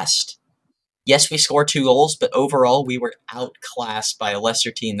outclassed. Yes, we scored 2 goals, but overall we were outclassed by a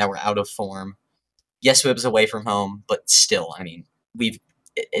Leicester team that were out of form. Yes, it was away from home, but still,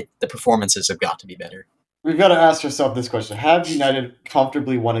 the performances have got to be better. We've got to ask ourselves this question. Have United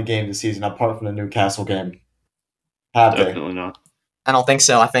comfortably won a game this season apart from the Newcastle game? Have Definitely not. I don't think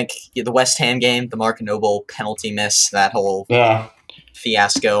so. I think the West Ham game, the Mark Noble penalty miss, that whole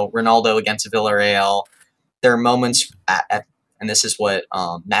fiasco, Ronaldo against Villarreal, there are moments and this is what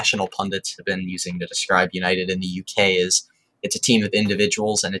national pundits have been using to describe United in the UK, is it's a team of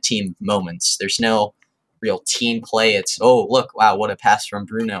individuals and a team of moments. There's no real team play. It's, oh, look, wow, what a pass from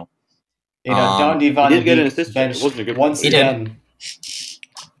Bruno. Donny Van He did get an de assist. Beek It wasn't a good once He did.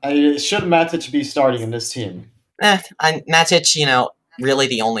 again. Should Matic be starting in this team? Matic, really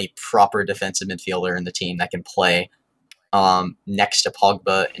the only proper defensive midfielder in the team that can play next to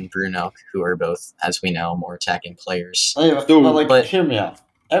Pogba and Bruno, who are both, as we know, more attacking players. Hear me out.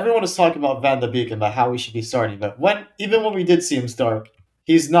 Everyone is talking about Van de Beek and about how he should be starting, but even when we did see him start,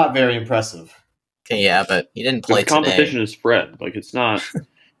 he's not very impressive. Okay, yeah, but he didn't play The competition today. is spread. Like, it's not.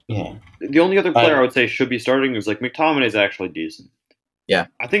 Yeah. The only other player I would say should be starting is McTominay is actually decent. Yeah.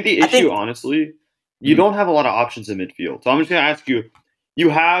 I think the issue, honestly, you don't have a lot of options in midfield. So I'm just going to ask you. You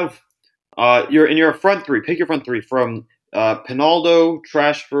have you're in your front three. Pick your front three from Pinaldo,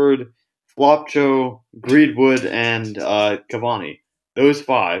 Trashford, Flopcho, Greenwood, and Cavani. Those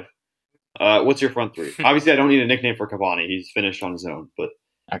 5. What's your front three? Obviously, I don't need a nickname for Cavani. He's finished on his own. But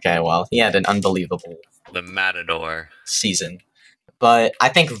okay, well, he had an unbelievable The Matador season. But I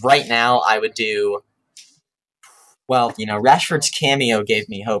think right now I would do, well, Rashford's cameo gave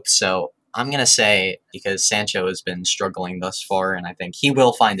me hope, so I'm going to say, because Sancho has been struggling thus far, and I think he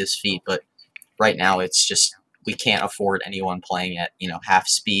will find his feet, but right now it's just, we can't afford anyone playing at, half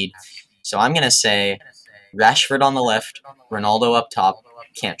speed. So I'm going to say Rashford on the left, Ronaldo up top,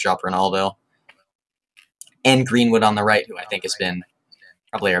 can't drop Ronaldo, and Greenwood on the right, who I think has been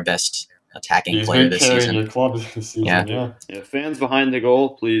probably our best attacking player this season. He's been carrying your club this season, yeah. Fans behind the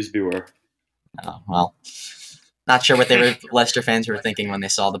goal, please beware. Well, not sure what Leicester fans were thinking when they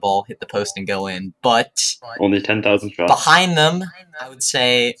saw the ball hit the post and go in, but only 10,000 shots. Behind them, I would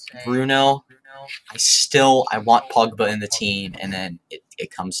say Bruno. I want Pogba in the team, and then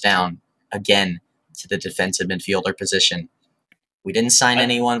it comes down again to the defensive midfielder position. We didn't sign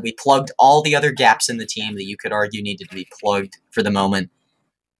anyone. We plugged all the other gaps in the team that you could argue needed to be plugged for the moment.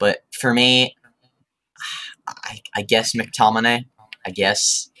 But for me, I guess McTominay. I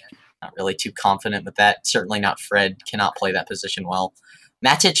guess. Not really too confident with that. Certainly not Fred. Cannot play that position well.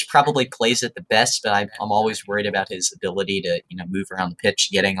 Matic probably plays it the best, but I'm always worried about his ability to move around the pitch,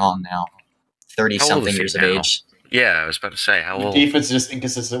 getting on now. 30-something years of age. Yeah, I was about to say, how old? Defense is just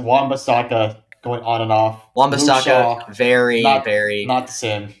inconsistent. Wan-Bissaka going on and off. Wan-Bissaka, very not the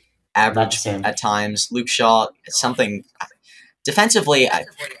same. Average at times. Luke Shaw, something defensively.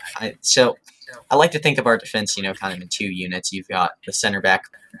 So I like to think of our defense, kind of in 2 units. You've got the center back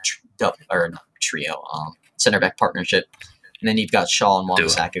trio, center back partnership, and then you've got Shaw and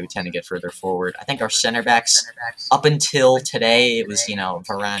Wan-Bissaka who tend to get further forward. I think our center backs, up until today, it was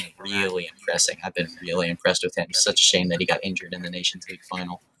Varane really impressing. I've been really impressed with him. It's such a shame that he got injured in the Nations League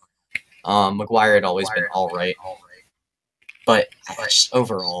final. Maguire had always been all right, but just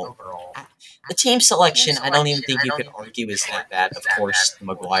overall, the team selection, I don't even think you could argue is that bad. Of course, the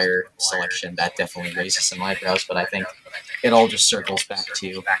Maguire selection, that definitely raises some eyebrows, but I think it all just circles back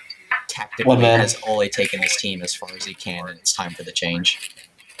to tactically Well, man. has only taken his team as far as he can, and it's time for the change.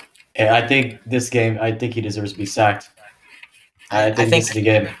 Yeah, I think this game, I think he deserves to be sacked. I think this is the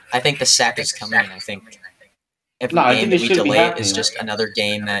game. I think the sack is coming, and I think every No, I game think that it we shouldn't be delay is happening. just another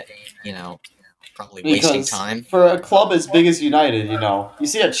game that, probably wasting Because time. for a club as big as United, you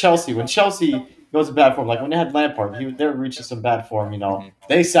see at Chelsea, when Chelsea goes in bad form, like when they had Lampard, they were reaching some bad form, Mhm.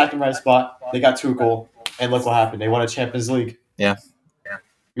 They sacked him right spot, they got Tuchel, and look what happened. They won a Champions League. Yeah.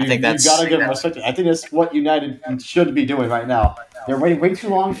 I think You've that's got to give them respect. I think that's what United should be doing right now. They're waiting way too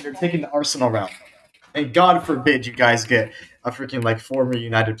long, and they're taking the Arsenal route. And God forbid you guys get a freaking former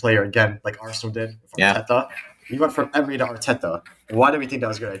United player again, like Arsenal did with Yeah. Arteta. We went from Emery to Arteta. Why did we think that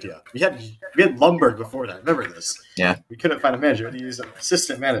was a good idea? We had Lumberg before that. Remember this? Yeah. We couldn't find a manager. We used an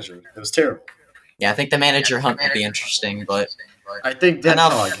assistant manager. It was terrible. I think the manager hunt will be interesting, but I think Ten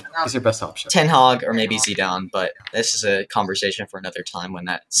Hag is your best option. Ten Hag or maybe Zidane, but this is a conversation for another time when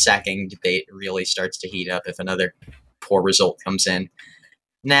that sacking debate really starts to heat up if another poor result comes in.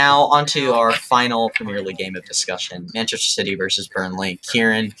 Now, on to our final Premier League game of discussion, Manchester City versus Burnley.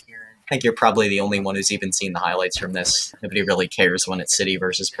 Kiran, I think you're probably the only one who's even seen the highlights from this. Nobody really cares when it's City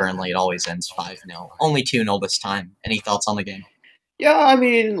versus Burnley. It always ends 5-0. Only 2-0 this time. Any thoughts on the game? Yeah, I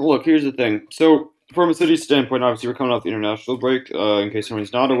mean, look, here's the thing. So, from a City standpoint, obviously, we're coming off the international break. In case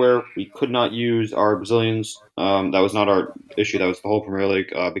anyone's not aware, we could not use our Brazilians. That was not our issue. That was the whole Premier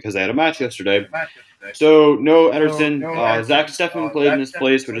League because they had a match yesterday. So, no Ederson. Zach Steffen played in his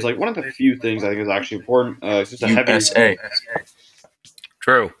place, which is one of the few things I think is actually important. It's just a USA.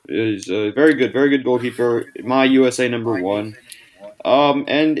 True. Is a very good goalkeeper. My USA #1.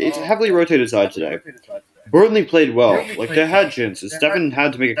 And it's a heavily rotated side today. Burnley played well. They had chances. Steffen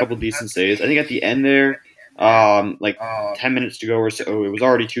had to make a couple decent saves. I think at the end there, 10 minutes to go or so, it was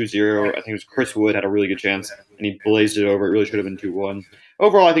already 2-0. I think it was Chris Wood had a really good chance, and he blazed it over. It really should have been 2-1.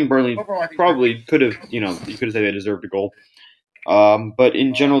 Overall, I think Burnley probably could have, you could say they deserved a goal. But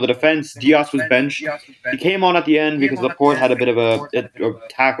in general, the defense, Diaz was benched. He came on at the end because Laporte had a bit of a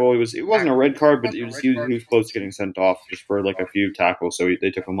tackle. It wasn't a red card, but he was close to getting sent off just for a few tackles. So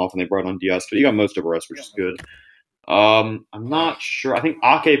they took him off and they brought on Diaz. But he got most of us, which is good. I'm not sure. I think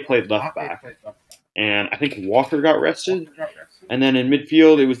Ake played left back, and I think Walker got rested. And then in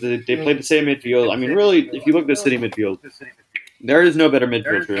midfield, they played the same midfield. I mean, really, if you look at the City midfield, there is no better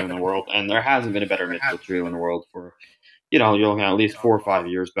midfield trio in the world, and there hasn't been a better midfield trio in the world for. You're looking at least 4 or 5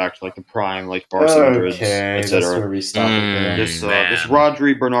 years back to the prime, Barca, Madrid, etc. That's where we stop. This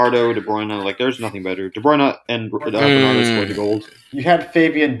Rodri, Bernardo, De Bruyne, there's nothing better. De Bruyne and Bernardo scored the goals. You had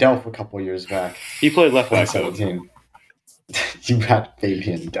Fabian Delph a couple years back. He played left back. 2017. You had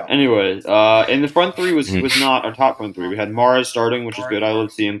Fabian Delph. Anyway, and the front three was not our top front three. We had Mahrez starting, which is good. I love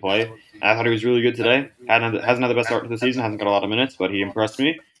to see him play. I thought he was really good today. Hasn't had the best start to the season. Hasn't got a lot of minutes, but he impressed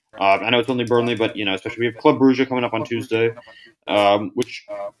me. I know it's only Burnley, but especially we have Club Brugge coming up on Tuesday, which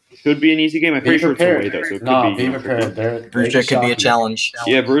should be an easy game. I'm pretty sure it's away though, so it could be. Be prepared. Brugge could be a challenge.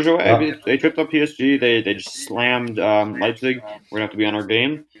 Yeah, Brugge. They tripped up PSG. They just slammed Leipzig. We're gonna have to be on our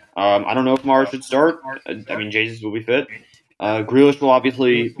game. I don't know if Mara should start. I mean, Jesus will be fit. Grealish will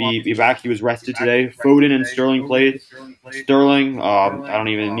obviously be back. He was rested today. Foden and Sterling played. Sterling, I don't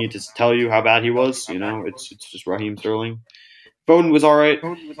even need to tell you how bad he was. It's just Raheem Sterling. Foden was all right.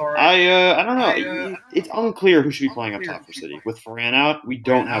 I don't know. It's unclear who should be playing up top for City. With Varane out, we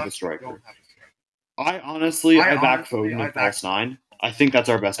don't have a striker. I back Foden at false 9. I think that's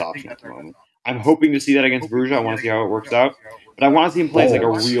our best option at the moment. I'm hoping to see that against Brugge. I want to see how it works out. But I want to see him play as a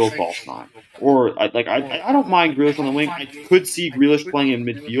real false 9. Or I don't mind Grealish on the wing. I could see Grealish playing in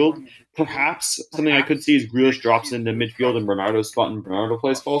midfield. Perhaps something I could see is Grealish drops into midfield and Bernardo's spot and Bernardo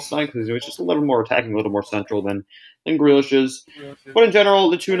plays false 9 because it's just a little more attacking, a little more central than Grealish is. But in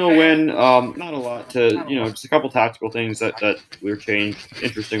general, the 2-0 win, not a lot to, just a couple tactical things that were changed,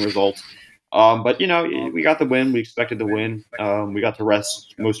 interesting results. But, we got the win. We expected the win. We got to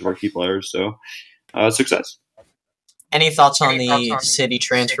rest most of our key players, so success. Any thoughts on the City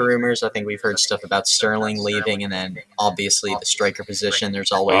transfer rumors? I think we've heard stuff about Sterling leaving, and then obviously the striker position.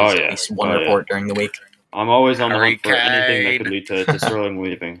 There's always at least one report during the week. I'm always on the hunt for anything that could lead to Sterling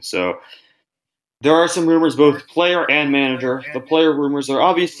leaving. So there are some rumors, both player and manager. The player rumors are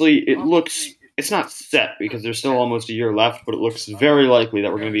obviously, it's not set because there's still almost a year left, but it looks very likely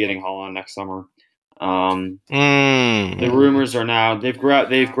that we're going to be getting Haaland next summer. The rumors are now they've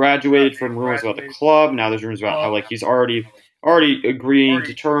graduated from rumors about the club. Now there's rumors about how he's already agreeing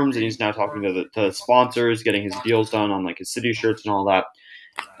to terms and he's now talking to the sponsors, getting his deals done on his City shirts and all that.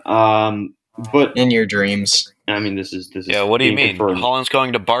 But in your dreams, I mean, this is yeah. What do you mean? Confirmed. Haaland's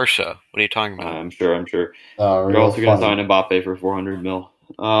going to Barca. What are you talking about? I'm sure. We're also going to sign Mbappe for 400 mil.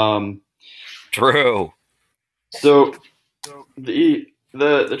 True. So the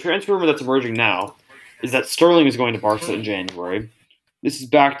transfer rumor that's emerging now is that Sterling is going to Barca in January. This is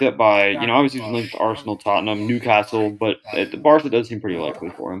backed up by, obviously he's linked to Arsenal, Tottenham, Newcastle, but Barca does seem pretty likely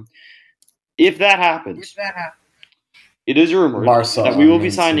for him. If that happens, it is rumored that we will be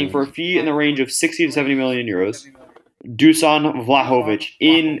signing for a fee in the range of 60 to 70 million euros Dusan Vlahovic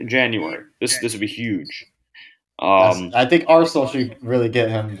in January. This would be huge. I think Arsenal should really get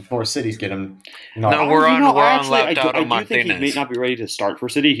him before City's get him. No, we're on I Lautaro do think he may Martinez. not be ready to start for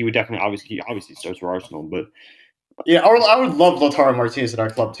City. He would definitely, he obviously starts for Arsenal, but Yeah, I would love Lautaro Martinez at our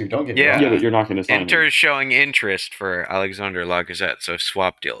club too. Don't get me wrong. yeah, but you're not going to sign Inter him. is showing interest for Alexander Lacazette, so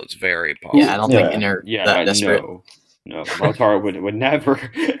swap deal is very possible. Yeah, I don't think Inter that desperate. No, Lautaro would never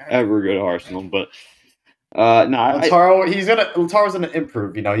ever go to Arsenal, but Lautaro's gonna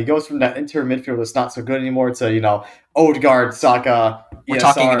improve. He goes from that Inter midfield that's not so good anymore to Odegaard, Saka. We're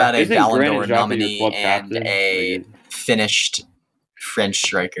talking about a Isn't Ballon Granit d'Or Xhaka your nominee club and captain? a finished French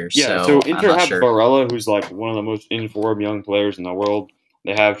striker. Yeah, so Inter I'm not have sure. Barella, who's like one of the most informed young players in the world.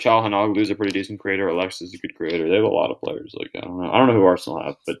 They have Çalhanoğlu, who's a pretty decent creator. Alexis is a good creator. They have a lot of players. Like I don't know who Arsenal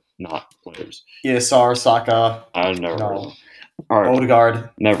have, but not players. ESR, Saka. I've never heard of him. All right, Odegaard.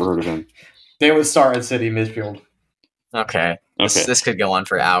 never heard of him. They would start at City midfield. Okay. This could go on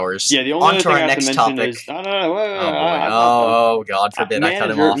for hours. Yeah, the only on other to thing our I have next to mention topic. is wait, Oh, God forbid I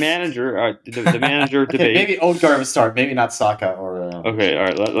cut him off. the manager Okay, debate. maybe Odegaard would start. Maybe not Saka or. Okay, all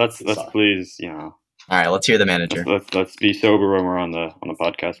right. Let's Saka. please, All right, let's hear the manager. Let's be sober when we're on the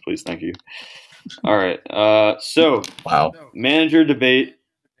podcast, please. Thank you. All right. So Wow. manager debate.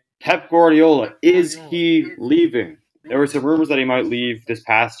 Pep Guardiola, is he leaving? There were some rumors that he might leave this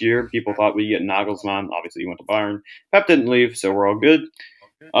past year. People thought we'd get Nagelsmann. Obviously, he went to Bayern. Pep didn't leave, so we're all good.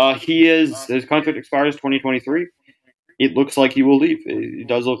 His contract expires 2023. It looks like he will leave. It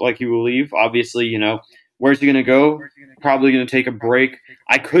does look like he will leave. Obviously, where's he going to go? Probably going to take a break.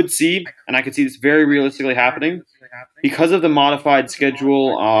 I could see this very realistically happening because of the modified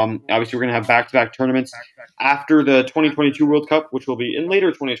schedule. Obviously, we're going to have back-to-back tournaments after the 2022 World Cup, which will be in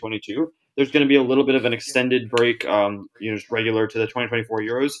later 2022. There's going to be a little bit of an extended break, just regular to the 2024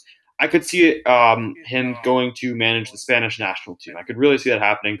 Euros. I could see him going to manage the Spanish national team. I could really see that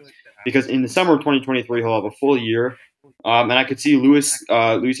happening because in the summer of 2023, he'll have a full year. And I could see Luis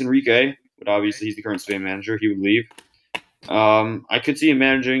Enrique, but obviously he's the current Spain manager. He would leave. I could see him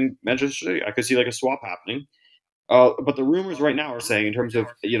managing Manchester City. I could see like a swap happening. But the rumors right now are saying, in terms of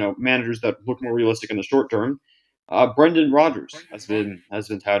managers that look more realistic in the short term, Brendan Rodgers has been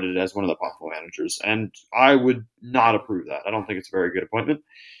touted as one of the possible managers, and I would not approve that. I don't think it's a very good appointment.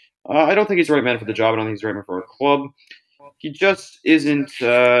 I don't think he's the right man for the job. I don't think he's the right man for a club. He just isn't.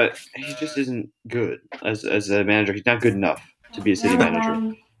 He just isn't good as a manager. He's not good enough to be a City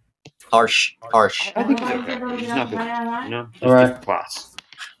manager. Harsh. I think he's okay. He's not good. Just All right. class.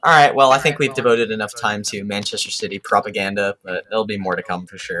 All right, well, I think we've devoted enough time to Manchester City propaganda, but there'll be more to come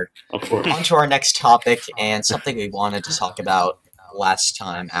for sure. Of course. On to our next topic, and something we wanted to talk about last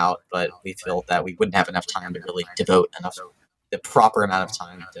time out, but we felt that we wouldn't have enough time to really devote the proper amount of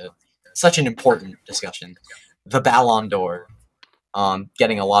time to such an important discussion. The Ballon d'Or,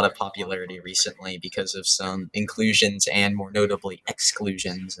 getting a lot of popularity recently because of some inclusions and more notably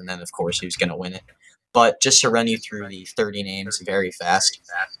exclusions, and then of course who's going to win it. But just to run you through the 30 names very fast,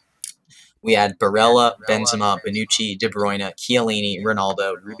 we had Barella, Benzema, Bonucci, De Bruyne, Chiellini,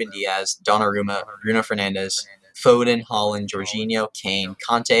 Ronaldo, Ruben Diaz, Donnarumma, Bruno Fernandes, Foden, Haaland, Jorginho, Kane,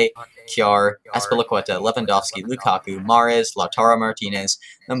 Conte, Kjaer, Azpilicueta, Lewandowski, Lukaku, Mahrez, Lautaro Martinez,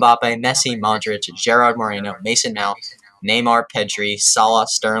 Mbappe, Messi, Modric, Gerard Moreno, Mason Mount, Neymar, Pedri, Salah,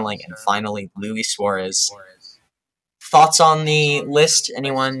 Sterling, and finally Luis Suarez. Thoughts on the list?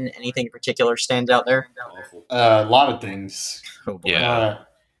 Anything in particular stands out there? A lot of things. Oh boy. Yeah.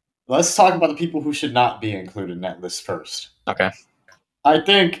 Let's talk about the people who should not be included in that list first. Okay. I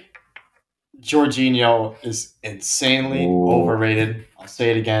think Jorginho is insanely overrated. I'll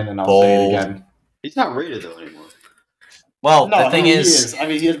say it again and I'll say it again. He's not rated though anymore. Well, No, the thing he is, I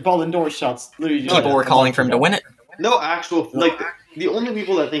mean, he has Ballon d'Or shots. Literally, people were calling for him to win it. No actual the only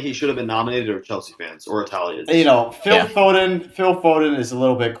people that think he should have been nominated are Chelsea fans or Italians. Phil Foden is a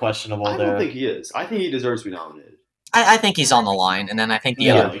little bit questionable I there. don't think he is. I think he deserves to be nominated. I think he's on the line, and then I think the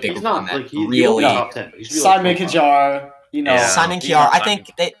other big he's one not that like he's really top 10. He's really Simon top 5. Kjaer, Yeah. Simon He's Kjaer. not I Simon.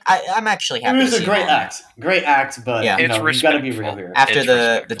 think I'm actually happy. it was to a see great him on act. Great act, but Yeah. It's you got to be respectful. real here. after It's the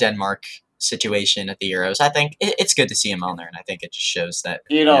respectful. Denmark situation at the Euros. I think it's good to see him on there, and I think it just shows that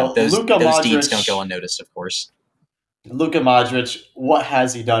those Luka deeds Modric- don't go unnoticed, of course. Luka Modric, what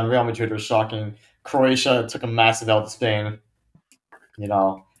has he done? Real Madrid was shocking. Croatia took a massive L to Spain.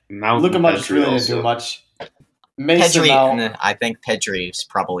 Mount Luka and Modric Pedri really didn't also. do much. Mason Pedri, Mount, I think Pedri's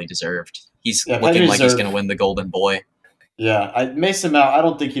probably deserved. He's Yeah, looking Pedri like he's deserved- going to win the Golden Boy. Mason Mount, I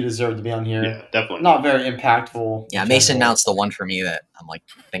don't think he deserved to be on here. Yeah, definitely. Not very impactful. Yeah, in Mason general. Mount's the one for me that I'm like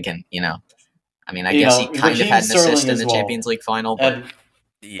thinking, I mean, I You guess know, he kind of Raheem had an assist Sterling in as the well. Champions League final, but And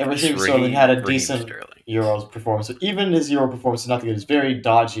Yes, Raheem Sterling had a Raheem decent Sterling. Euros performance. So even his Euro performance is nothing good. It's very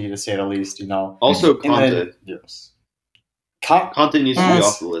dodgy, to say the least, Also, And then, Conte. yes. Conte needs to be Mm.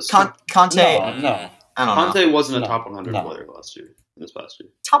 off the list. Conte, No. I don't know. Conte wasn't a No, top 100 no. player this past year.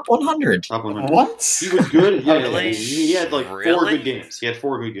 Top 100. Top 100. What? He was good. Yeah, Really? he had like 4 Really? good games. He had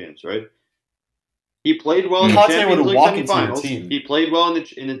 4 good games, right? He played well in the Conte Champions would League walk into your semifinals. team. He played well in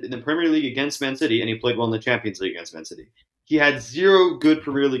the Premier League against Man City, and he played well in the Champions League against Man City. He had 0 good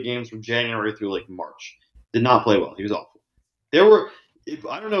Premier League games from January through like March. Did not play well. He was awful.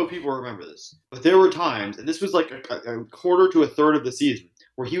 I don't know if people remember this, but there were times, and this was like a quarter to a third of the season,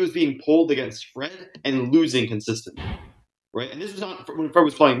 where he was being pulled against Fred and losing consistently. Right? And this was not when Fred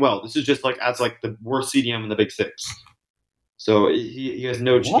was playing well. This is just like as like the worst CDM in the Big Six. So he has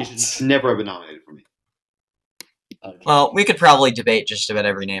no. What? He should never have been nominated for me. Okay. Well, we could probably debate just about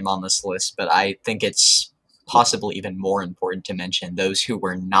every name on this list, but I think it's possibly even more important to mention those who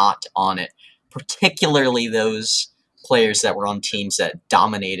were not on it, particularly those players that were on teams that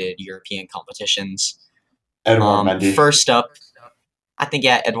dominated European competitions. Edouard Mendy. First up, I think,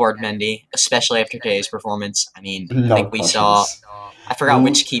 Edouard Mendy, especially after today's performance. I mean, I No think we questions. saw, I forgot Who-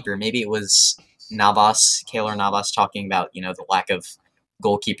 which keeper, maybe it was Keylor Navas, talking about, the lack of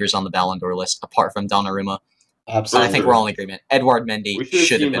goalkeepers on the Ballon d'Or list, apart from Donnarumma. But Absolutely. I think we're all in agreement. Edouard Mendy We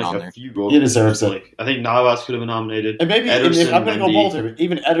should have seen been like on a there. few goals. He deserves it. Like, I think Navas could have been nominated. And maybe Ederson, I'm going to go Mendy. bolder.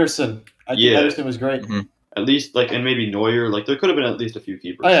 Even Ederson. I think Yeah. Ederson was great. Mhm. At least and maybe Neuer. Like there could have been at least a few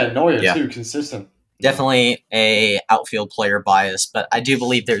keepers. Oh yeah, Neuer Yeah. too, consistent. Definitely a outfield player bias, but I do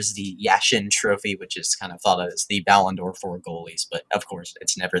believe there's the Yashin Trophy, which is kind of thought of as the Ballon d'Or for goalies, but of course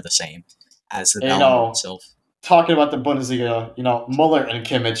it's never the same as the And, Ballon d'Or itself. Talking about the Bundesliga, Muller and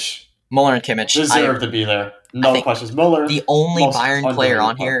Kimmich Muller and Kimmich, deserve to be there. No think questions. Muller, the only most Bayern player underrated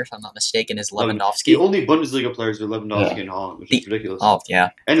on player. here, if I'm not mistaken, is The Lewandowski. only Bundesliga players are Lewandowski Yeah. and Holland, which is ridiculous. Oh, yeah.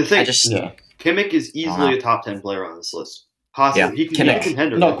 And the thing, I just, Yeah. Kimmich is easily a top 10 player on this list. Possibly. Yeah, He's a Kimmich.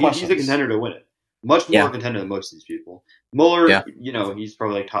 contender. No He's a questions. contender to win it. Much more Yeah. a contender than most of these people. Muller, Yeah. he's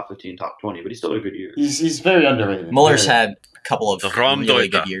probably like top 15, top 20, but he's still had a good year. He's very underrated. Muller's Very. had a couple of The really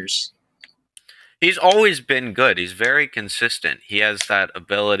Raumdeuter. good years. He's always been good. He's very consistent. He has that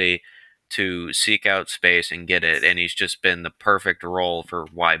ability to seek out space and get it, and he's just been the perfect role for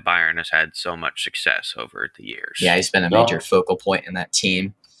why Bayern has had so much success over the years. Yeah, he's been a major focal point in that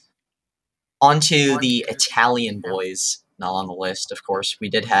team. On to the Italian boys, not on the list, of course. We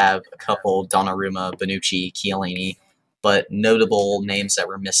did have a couple, Donnarumma, Bonucci, Chiellini, but notable names that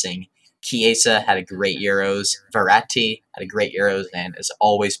were missing. Chiesa had a great Euros. Verratti had a great Euros and has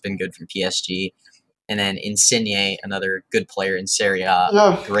always been good for PSG. And then Insigne, another good player in Serie A,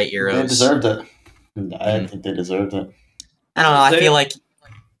 Yeah, great Euros. They deserved it. I Mhm. think they deserved it. I don't know. I feel like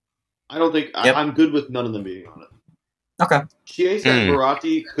I don't think Yep. I'm good with none of them being on it. okay. Chiesa and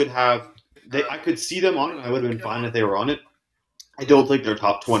Verratti could have. I could see them on it. And I would have been fine if they were on it. I don't think they're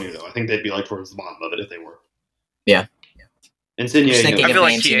top 20 though. I think they'd be like towards the bottom of it if they were. Yeah. Insigne, Just thinking I of feel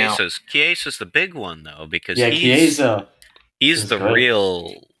like names, Chiesa's the big one though because Yeah, he's Chiesa. he's is the great. real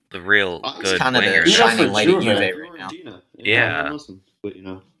He's good kind of winger. the Even shining for light at Juve. Juve right now. Yeah. Listen, but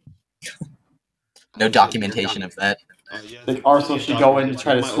No documentation of that. I think Arsenal should go in and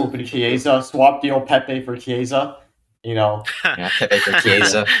try to swoop in Chiesa, swap the old Pepe for Chiesa. Yeah, Pepe for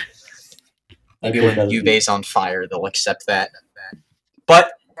Chiesa. Maybe I think when that- Juve's on fire, they'll accept that.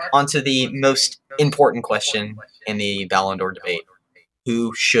 But onto the most important question in the Ballon d'Or debate: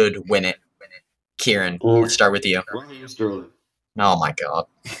 who should win it? Kieran, let's start with you. Raheem Sterling. Oh my god,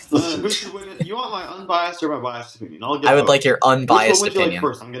 Who should win it? You want my unbiased or my biased opinion? I'll get I would both. like your unbiased Which one would you like opinion.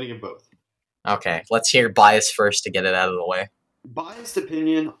 first? I'm gonna get both. Okay, let's hear bias first to get it out of the way. Biased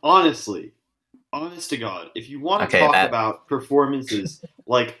opinion, honestly, honest to God, if you want to Okay, talk that- about performances,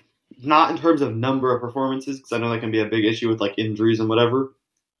 like not in terms of number of performances, because I know that can be a big issue with like injuries and whatever.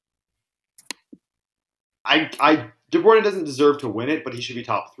 De Bruyne doesn't deserve to win it, but he should be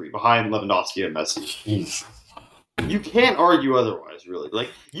top 3 behind Lewandowski and Messi. Jeez. You can't argue otherwise, really. Like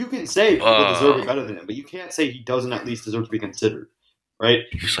you can say people deserve it better than him, but you can't say he doesn't at least deserve to be considered, right?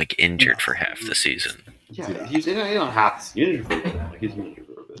 He was like injured for half the season. Yeah, he's not half injured for a bit. Like he's been injured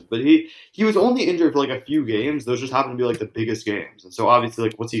for a bit, but he was only injured for like a few games. Those just happened to be like the biggest games, and so obviously,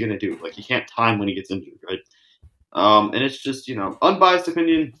 like, what's he gonna do? Like he can't time when he gets injured, right? And it's just unbiased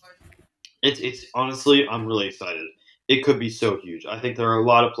opinion. It's honestly, I'm really excited. it could be so huge. I think there are a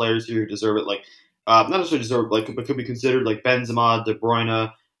lot of players here who deserve it. Like, not necessarily deserve it, like, but could be considered like Benzema, De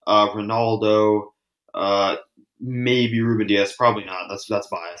Bruyne, Ronaldo, maybe Ruben Diaz. Probably not. That's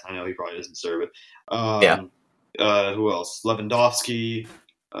bias. I know he probably doesn't deserve it. Yeah. Who else? Lewandowski,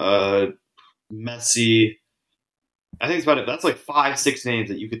 Messi. I think it's about it. That's like 5-6 names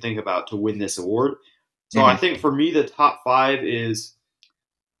that you could think about to win this award. So I think for me, the top 5 is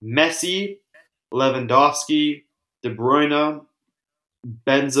Messi, Lewandowski, De Bruyne,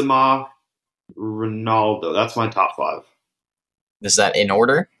 Benzema, Ronaldo. That's my top 5. Is that in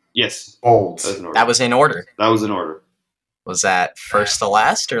order? Yes, Bold. that was in order. That was in order. That was in order. Was that first to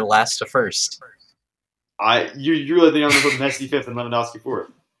last or last to first? You really think I'm going to put Messi 5th and Lewandowski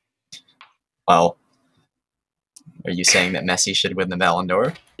 4th? Well, are you saying that Messi should win the Ballon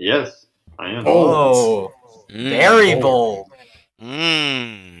d'Or? Yes, I am. Oh, very bold.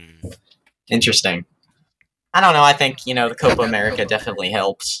 Mm. Interesting. I don't know. I think, the Copa America definitely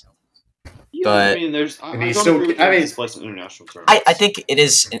helps. Yeah, But- I mean, there's. I And he's don't so- agree with I mean- his place in international tournaments. I think it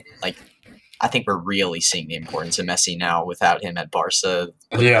is, I think we're really seeing the importance of Messi now without him at Barca.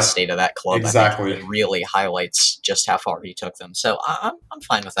 Yeah. The state of that club, Exactly. I think it really highlights just how far he took them. So I'm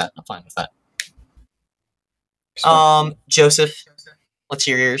fine with that. Joseph, let's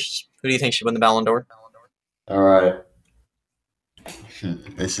hear yours. Who do you think should win the Ballon d'Or? All right.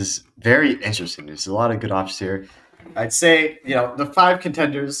 This is very interesting. There's a lot of good options here. I'd say, the 5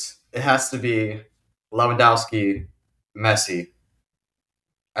 contenders, it has to be Lewandowski, Messi.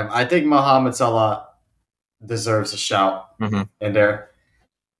 I think Mohamed Salah deserves a shout Mhm. in there.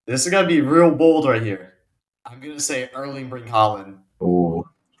 This is going to be real bold right here. I'm going to say Erling Haaland. Ooh,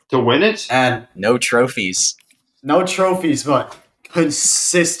 To win it? And no trophies. no trophies, but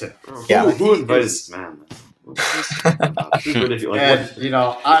consistent. Yeah. Who He invited is- this man? This is ridiculous.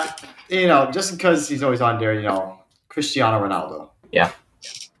 Like, And, just because he's always on there, Cristiano Ronaldo. Yeah.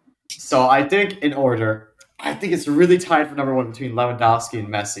 So I think in order, I think it's really tied for number 1 between Lewandowski and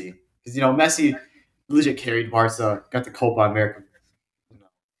Messi. Because, Messi legit carried Barca, got the Copa America.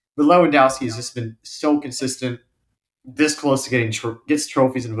 But Lewandowski has just been so consistent, this close to getting gets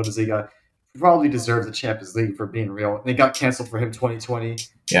trophies in Bundesliga. Probably deserves the Champions League for being real. They got canceled for him 2020.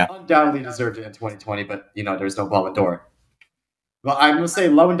 Yeah. Undoubtedly deserved it in 2020, but, there's no Ballon d'Or. But I'm going to say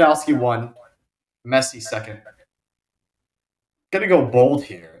Lewandowski 1, Messi 2nd. Gonna go bold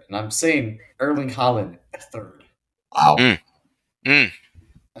here, and I'm saying Erling Haaland 3rd. Wow. And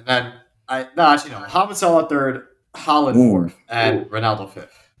then, Mohamed Salah 3rd, Haaland Ooh. 4th, and Ooh. Ronaldo 5th.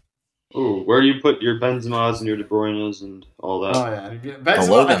 ooh, where do you put your Benzemas and your De Bruynes and all that? Oh, yeah.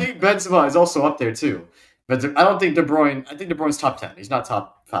 Below Benzema, I them. think Benzema is also up there, too. But I don't think De Bruyne, I think De Bruyne's top 10. He's not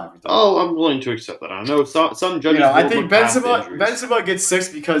top 5. Oh, I'm willing to accept that. I know some judges. I will think look past Benzema injuries. gets 6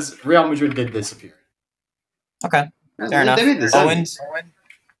 because Real Madrid did disappear. Okay. Yeah, Fair enough. They made the Owen? semis.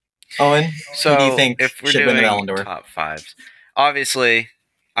 Owen, So who do you think if we're should win the Ballon doing d'Or? top 5s, obviously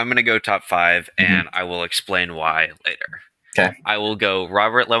I'm going to go top 5, and I will explain why later. Okay. I will go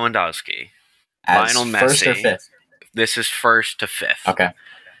Robert Lewandowski. As Lionel first or Messi. 5th? This is 1st to 5th. Okay.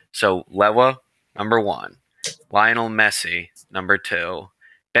 So Lewa, number 1. Lionel Messi, number 2.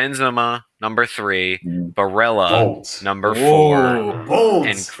 Benzema, number 3. Barella, Bold. number 4. Whoa. Bold.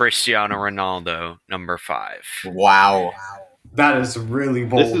 And Cristiano Ronaldo, number 5. Wow. That is really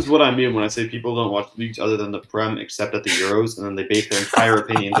bold. This is what I mean when I say people don't watch leagues other than the Prem except at the Euros, and then they base their entire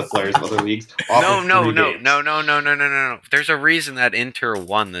opinions of players of other leagues off No, of no, 3 no, games. no. There's a reason that Inter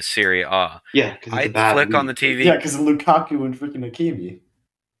won the Serie A. Yeah, because it's a I'd bad flick league. on the TV. Yeah, because of Lukaku and freaking Hakimi.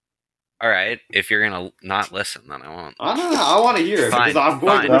 All right, if you're gonna not listen, then I won't. I don't know. I want to hear it Fine, because I'm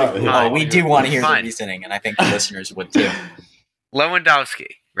going fine, to fine. Oh, we do want to hear the Fine. reasoning, and I think the listeners would too. Lewandowski,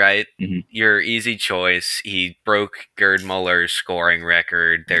 right? Mhm. Your easy choice. He broke Gerd Muller's scoring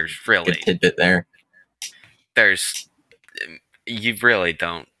record. There's Good tidbit there. you really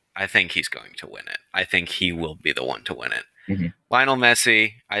don't. I think he's going to win it. I think he will be the one to win it. Mhm. Lionel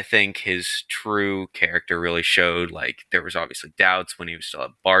Messi, I think his true character really showed. Like, there was obviously doubts when he was still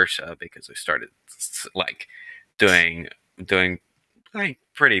at Barca because they started like doing like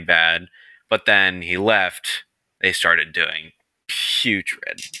pretty bad, but then he left. They started doing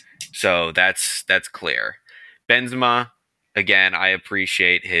putrid. So that's clear. Benzema, again, I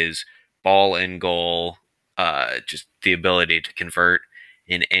appreciate his ball in goal, just the ability to convert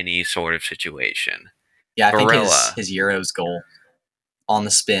in any sort of situation. Yeah, I think Barella. his Euros goal on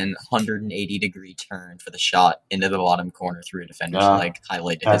the spin, 180-degree turn for the shot into the bottom corner through a defender's Yeah. leg,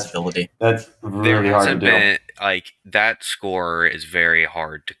 highlighted That's- his ability. That's There really hard to hasn't do. been like that scorer is very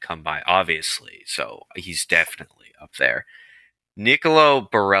hard to come by, obviously. So he's definitely up there. Nicolo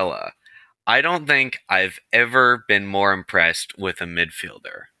Barella. I don't think I've ever been more impressed with a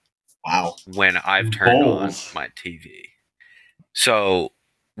midfielder Wow. when I've turned Bold. on my TV. So,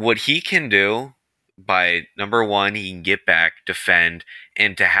 what he can do by number one, he can get back, defend,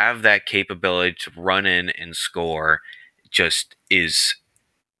 and to have that capability to run in and score just is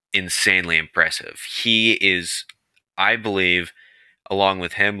insanely impressive. He is, I believe, along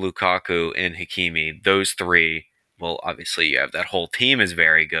with him, Lukaku, and Hakimi, those three, well, obviously you have that whole team is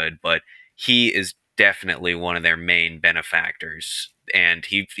very good, but he is definitely one of their main benefactors. And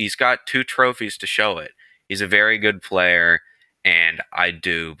he's got 2 trophies to show it. He's a very good player, and I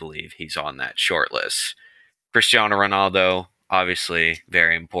do believe he's on that short list. Cristiano Ronaldo, obviously,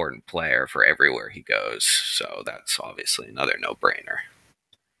 very important player for everywhere he goes. So that's obviously another no-brainer.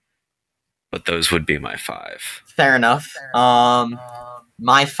 But those would be my 5. Fair enough.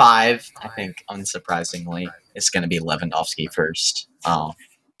 My 5, I think, unsurprisingly, is going to be Lewandowski first.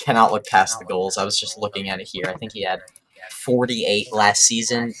 Cannot look past the goals. I was just looking at it here. I think he had 48 last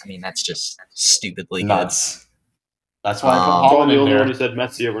season. I mean, that's just stupidly good. Nuts. That's why I put I'm Holland the in only one there. who said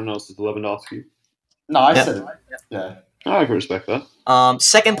Messi. Everyone else is Lewandowski. No, I Yep. said it. Yeah. I can respect that.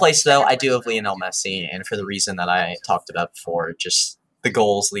 Second place, though, I do have Lionel Messi, and for the reason that I talked about before, just the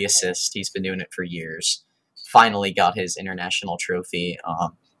goals, the assists. He's been doing it for years. Finally got his international trophy,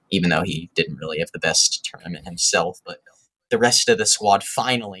 even though he didn't really have the best tournament himself. But the rest of the squad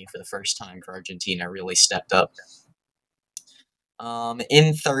finally, for the first time for Argentina, really stepped up.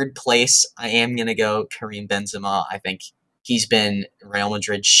 In third place, I am going to go Karim Benzema. I think he's been Real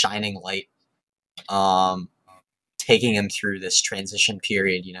Madrid's shining light, taking him through this transition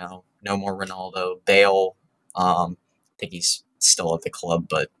period. No more Ronaldo. Bale, I think he's still at the club,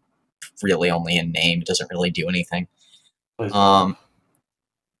 but really only in name. Doesn't really do anything. Plays well.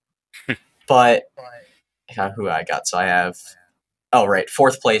 But who I got? So I have,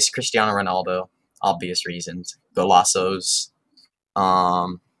 fourth place, Cristiano Ronaldo. Obvious reasons. Golazos.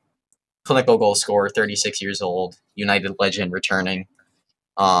 Clinical goal scorer, 36 years old. United legend returning.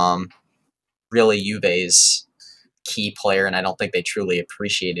 Really Juve's key player, and I don't think they truly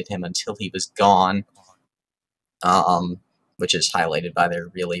appreciated him until he was gone. Which is highlighted by their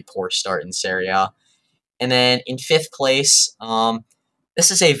really poor start in Serie A. And then in fifth place, this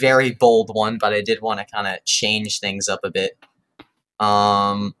is a very bold one, but I did want to kind of change things up a bit.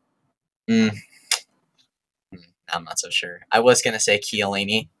 I'm not so sure. I was going to say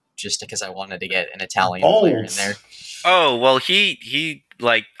Chiellini, just because I wanted to get an Italian player in there. Oh, well, he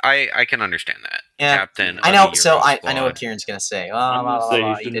like, I can understand that. Yeah, Captain I of know. the So Euro I know what squad. Kieran's going to say. I'm going to say he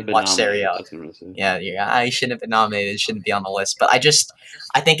You shouldn't have didn't been watch Serie nominated. A. That's what I'm going to say. Yeah, I shouldn't have been nominated. Shouldn't be on the list. But I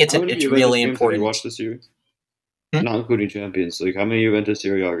think it's How many it's Juventus really games have you important. watched this year? Hmm? Not including Champions League. How many Juventus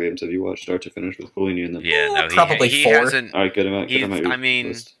Serie A games have you watched start to finish with Chiellini in them? Yeah, no, Probably he 4. hasn't. All right, get him out. Get him out your I mean,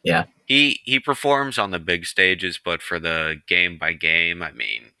 list. Yeah. He performs on the big stages, but for the game by game, I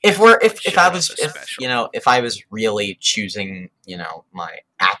mean, If I was really choosing, my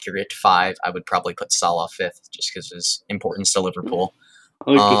accurate 5, I would probably put Salah 5th, just because of his importance to Liverpool.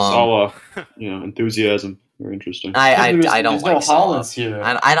 I like the Salah, enthusiasm. Very interesting. I don't there's like no Salah. Hollands here.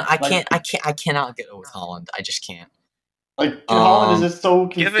 I cannot go with Holland. I just can't. Like Holland is just so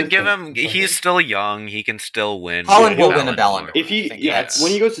give consistent. him. He's still young. He can still win. Holland will Ballon win a Ballon d'Or. If he, I think yeah, that's-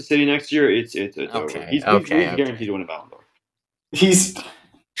 when he goes to City next year, it's over. Okay, He's okay. guaranteed to win a Ballon d'Or. He's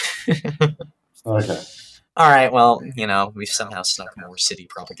okay. All right, well, we've somehow snuck more City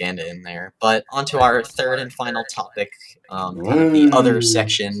propaganda in there. But onto our third and final topic, kind of the other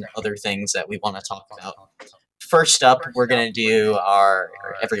section, other things that we want to talk about. First up, we're going to do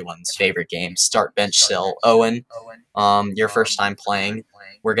everyone's favorite game, start, bench, sell. Owen, your first time playing.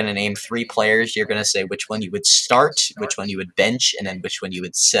 We're going to name 3 players. You're going to say which one you would start, which one you would bench, and then which one you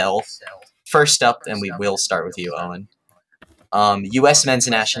would sell. First up, and we will start with you, Owen. U.S. men's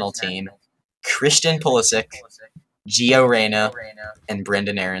national team, Christian Pulisic, Gio Reyna, and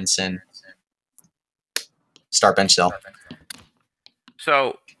Brendan Aronson. Start, bench, sell.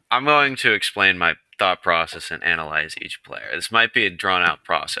 So I'm going to explain my thought process and analyze each player. This might be a drawn-out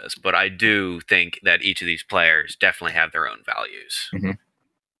process, but I do think that each of these players definitely have their own values. Mhm.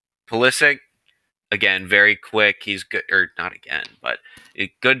 Pulisic, again, very quick. He's good, or not again, but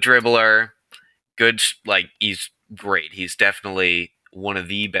a good dribbler. Good, he's great. He's definitely one of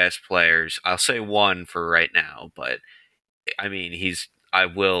the best players. I'll say one for right now, but I mean, I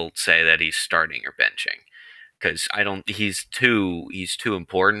will say that he's starting or benching. Because he's too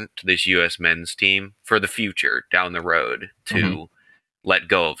important to this U.S. men's team for the future down the road to let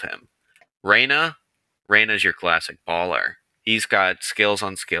go of him. Reyna's your classic baller. He's got skills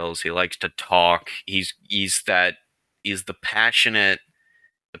on skills. He likes to talk. He's the passionate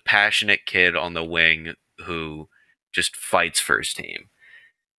the passionate kid on the wing who just fights for his team.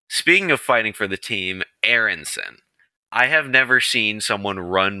 Speaking of fighting for the team, Aronson. I have never seen someone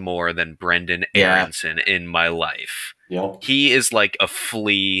run more than Brendan Aronson in my life. Yep. He is like a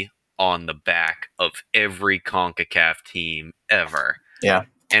flea on the back of every CONCACAF team ever. Yeah.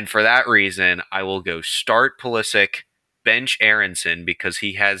 And for that reason, I will go start Pulisic, bench Aronson because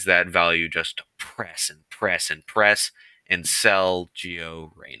he has that value just to press and press and press, and sell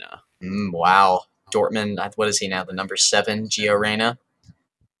Gio Reyna. Wow. Dortmund, what is he now? The number 7, Gio Reyna?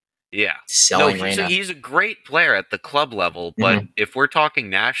 Yeah. Selling no, Reyna. he's a great player at the club level, but if we're talking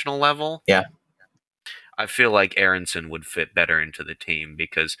national level, yeah, I feel like Aronson would fit better into the team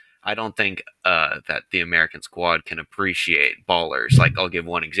because I don't think that the American squad can appreciate ballers. Like, I'll give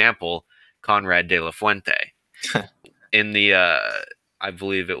one example, Conrad De La Fuente. In the, I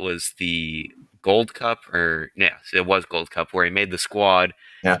believe it was the Gold Cup, it was Gold Cup, where he made the squad.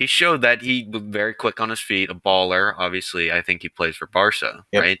 Yeah. He showed that he was very quick on his feet, a baller. Obviously, I think he plays for Barca,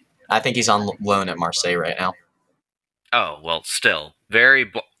 right? I think he's on loan at Marseille right now. Oh, well, still.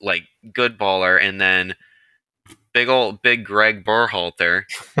 Very, good baller. And then big Greg Berhalter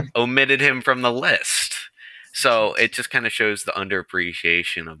omitted him from the list. So it just kind of shows the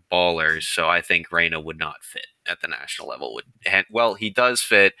underappreciation of ballers. So I think Reyna would not fit at the national level. Well, he does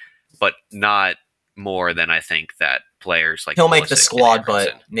fit, but not more than I think that players like he'll make the Pulisic squad, and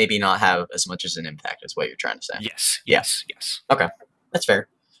Aronson. but maybe not have as much as an impact as what you're trying to say. Yes. Okay, that's fair.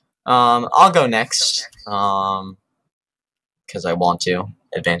 I'll go next. Because I want to.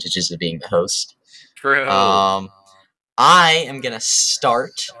 Advantages of being the host. True. I am gonna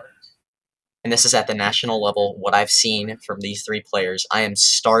start, and this is at the national level. What I've seen from these 3 players, I am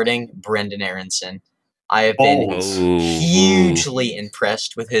starting Brendan Aronson. I have been hugely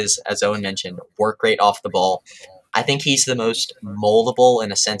impressed with his, as Owen mentioned, work rate off the ball. I think he's the most moldable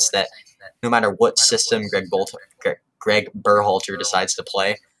in a sense that no matter what system Greg Berhalter decides to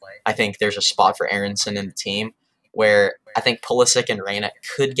play, I think there's a spot for Aronson in the team where I think Pulisic and Reyna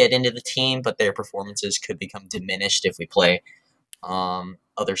could get into the team, but their performances could become diminished if we play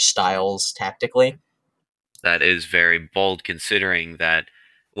other styles tactically. That is very bold considering that,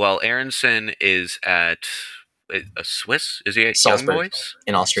 well, Aronson is at a Swiss? Is he at Young Salzburg, Boys?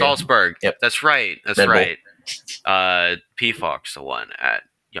 in Austria. Salzburg. Yep. That's right. That's Red Bull. right. P-Fox, the one at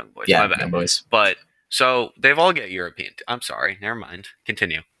Young Boys. Yeah, My bad. Young Boys. But, so, they've all got European. I'm sorry. Never mind.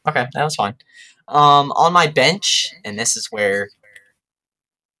 Continue. Okay, that was fine. On my bench, and this is where...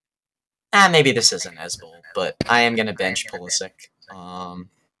 maybe this isn't as bold, but I am going to bench Pulisic.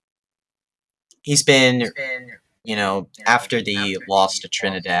 He's been, after the loss to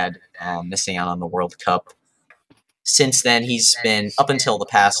Trinidad, missing out on the World Cup. Since then, he's been, up until the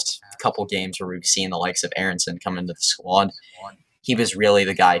past couple games where we've seen the likes of Aronson come into the squad, he was really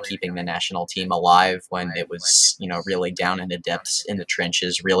the guy keeping the national team alive when it was, really down in the depths, in the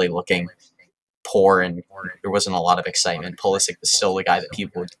trenches, really looking poor, and there wasn't a lot of excitement. Pulisic was still the guy that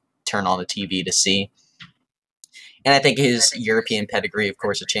people would turn on the TV to see. And I think his European pedigree, of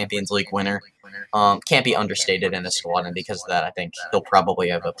course, a Champions League winner, can't be understated in the squad. And because of that, I think he'll probably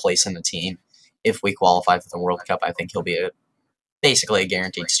have a place in the team. If we qualify for the World Cup, I think he'll be basically a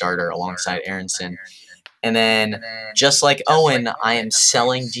guaranteed starter alongside Aronson. And then, just like Owen, I am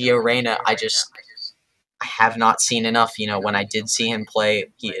selling Gio Reyna. I have not seen enough. When I did see him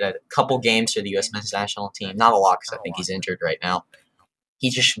play, he had a couple games for the U.S. men's national team. Not a lot, because I think he's injured right now. He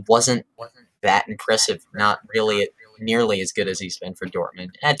just wasn't that impressive. Not really nearly as good as he's been for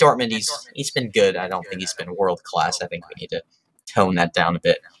Dortmund. At Dortmund, he's been good. I don't think he's been world class. I think we need to tone that down a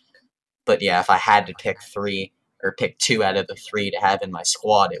bit. But yeah, if I had to pick 3 or pick 2 out of the 3 to have in my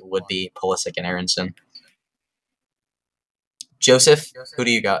squad, it would be Pulisic and Aronson. Joseph, who do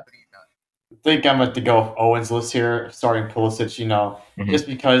you got? I think I'm going to go with Owen's list here, starting Pulisic, just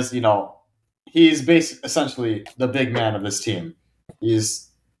because, he's essentially the big man of this team. I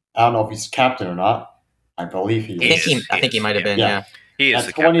don't know if he's captain or not. I believe he is. I think he might have been, yeah. He is At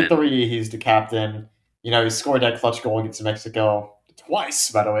the captain. 23, he's the captain. He scored that clutch goal against Mexico twice,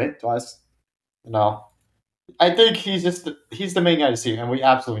 by the way. Twice. I think he's the main guy to see, and we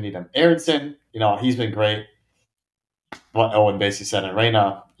absolutely need him. Aronson, he's been great. What Owen basically said, and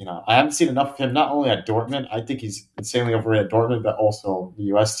Reyna, I haven't seen enough of him, not only at Dortmund. I think he's insanely overrated at Dortmund, but also the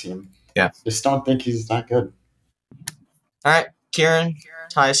U.S. team. Yeah. Just don't think he's that good. All right, Kiran,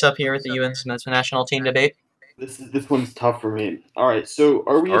 tie us up here with the U.S. men's national team debate. This one's tough for me. All right, so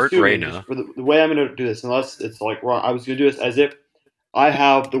are we Start assuming, Reyna. just for the way I'm going to do this, unless it's like wrong, I was going to do this as if I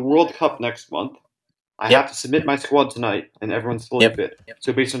have the World Cup next month. I have to submit my squad tonight, and everyone's fully fit.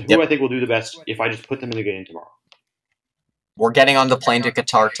 So based on who I think will do the best, if I just put them in the game tomorrow. We're getting on the plane to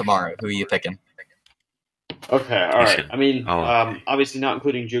Qatar tomorrow. Who are you picking? Okay, all You right. should- I mean, oh. obviously not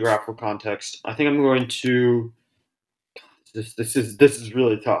including geographical context. I think I'm going to. This is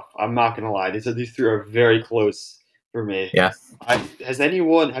really tough. I'm not gonna lie. These three are very close for me. Yeah.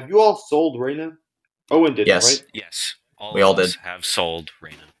 Have you all sold Reyna? Owen didn't, Yes. right? Yes, We all of us did. have sold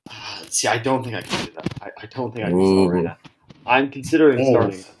Reyna. See, I don't think I can do that. I don't think I can Ooh. sell Reyna. I'm considering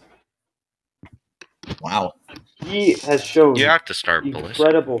starting him. Wow. He has shown You have to start Pulisic.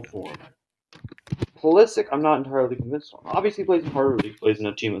 incredible form. Pulisic, I'm not entirely convinced on. Obviously, he plays in harder league, plays in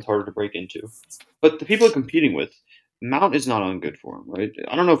a team that's harder to break into. But the people he's competing with, Mount is not on good form, right?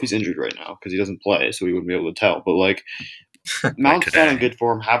 I don't know if he's injured right now because he doesn't play, so we wouldn't be able to tell. But like, Mount's not on good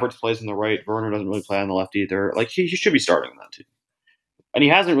form. Havertz plays on the right. Werner doesn't really play on the left either. Like, he should be starting that team, and he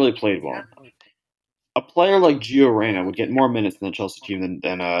hasn't really played well enough. A player like Gio Reyna would get more minutes in the Chelsea team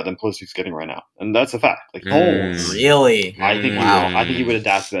than Pulisic's getting right now, and that's a fact. Like, Really? I think he would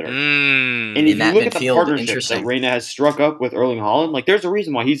adapt better. And if In you that look at the midfield, partnership interesting. that Reyna has struck up with Erling Haaland, like there's a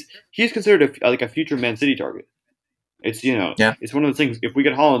reason why he's considered a future Man City target. It's it's one of those things. If we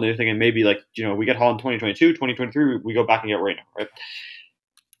get Haaland, they're thinking maybe we get Haaland 2022, 2023, we go back and get Reyna, right?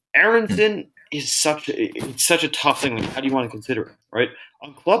 Aronson is such a tough thing. Like, how do you want to consider it, right?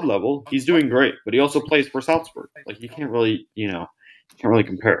 On club level, he's doing great, but he also plays for Salzburg. Like, you can't really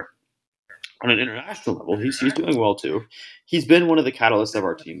compare. On an international level, he's doing well too. He's been one of the catalysts of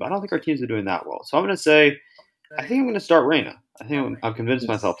our team, but I don't think our teams are doing that well. So I'm going to say, I think I'm going to start Reyna. I think I've convinced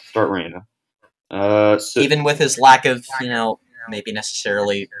myself to start Reyna. Even with his lack of, maybe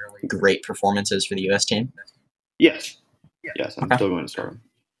necessarily great performances for the U.S. team? Yes, I'm still going to start him.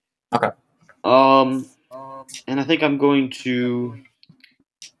 Okay. And I think I'm going to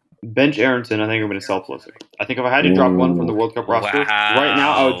bench Aronson. I think I'm going to sell Pulisic. I think if I had to drop one from the World Cup roster right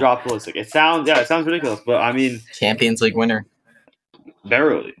now, I would drop Pulisic. It sounds ridiculous, but I mean, Champions League winner.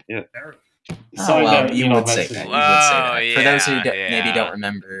 Barely, yeah. You would say that. Yeah, For those who maybe don't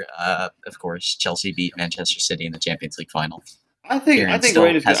remember, of course, Chelsea beat Manchester City in the Champions League final. I think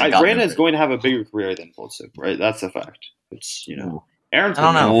Reyna is going to have a bigger career than Pulisic, right? That's a fact. It's Aronson.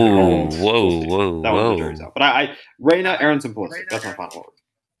 I don't know. Whoa. That one the jury's out. But Reyna, Aronson, Pulisic. That's my final order.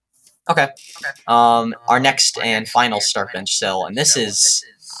 Okay. Our next and final start bench sell, and this is,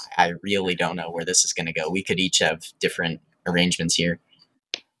 I really don't know where this is going to go. We could each have different arrangements here.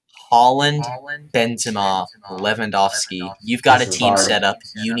 Haaland, Benzema, Lewandowski. You've got a team set up.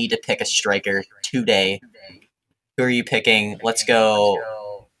 You need to pick a striker today. Who are you picking? Let's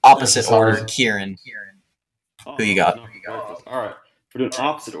go opposite order. Kiran. Who you got? All right. We're doing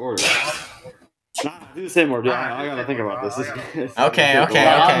opposite order. Do the same order. I gotta think about this. Okay.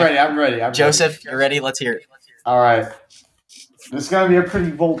 I'm ready. Joseph, you ready? Let's hear it. All right. This is gonna be a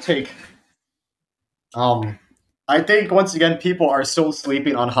pretty bold take. I think once again people are still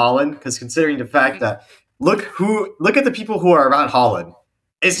sleeping on Haaland because considering the fact that look at the people who are around Haaland,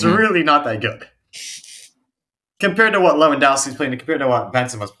 it's really not that good compared to what Lewandowski's playing, compared to what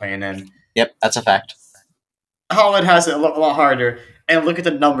Benzema's playing. And yep, that's a fact. Haaland has it a lot harder. And look at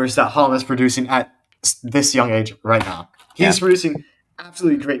the numbers that Haaland is producing at this young age right now. He's producing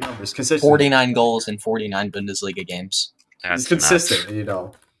absolutely great numbers. 49 goals in 49 Bundesliga games. He's consistent,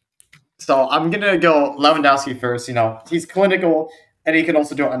 So I'm going to go Lewandowski first. He's clinical, and he can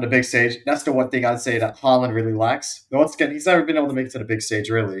also do it on the big stage. That's the one thing I'd say that Haaland really lacks. But once again, he's never been able to make it to the big stage,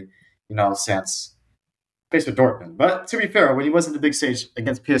 really, since faced with Dortmund. But to be fair, when he was in the big stage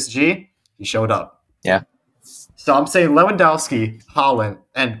against PSG, he showed up. Yeah. So I'm saying Lewandowski, Haaland,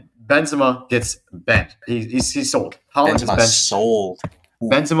 and Benzema gets bent. He's sold. Haaland is bent. Sold.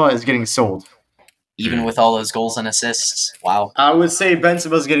 Benzema is getting sold. Even with all those goals and assists. Wow. I would say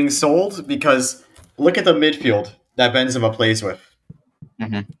Benzema's getting sold because look at the midfield that Benzema plays with.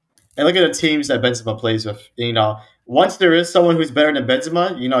 Mm-hmm. And look at the teams that Benzema plays with. Once there is someone who's better than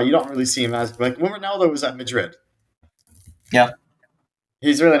Benzema, you don't really see him as like when Ronaldo was at Madrid. Yeah.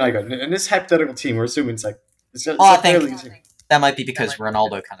 He's really not good. In this hypothetical team, we're assuming it's I think that might be because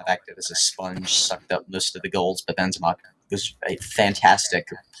Ronaldo kind of acted as a sponge, sucked up most of the goals, but Benzema was a fantastic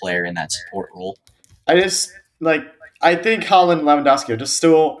player in that support role. I think Haaland and Lewandowski are just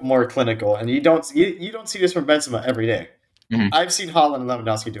still more clinical, and you don't see this from Benzema every day. Mm-hmm. I've seen Haaland and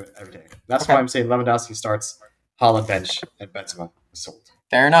Lewandowski do it every day. That's why I'm saying Lewandowski starts, Haaland bench, and Benzema is sold.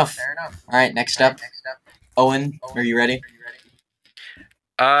 Fair enough. All right, next up. Owen, are you ready?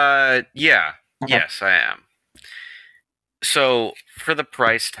 Yeah. Okay. Yes, I am. So, for the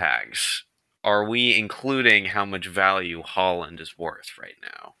price tags, are we including how much value Haaland is worth right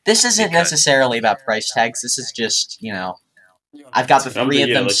now? This isn't necessarily about price tags. This is just, I've got the I'm three of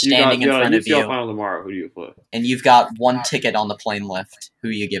thinking, them like standing in front of UCL you, final tomorrow. Who do you play? and you've got one ticket on the plane left. Who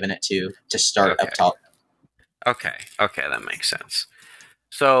are you giving it to start up Okay. top? Okay, that makes sense.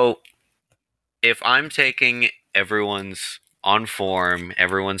 So if I'm taking everyone's on form,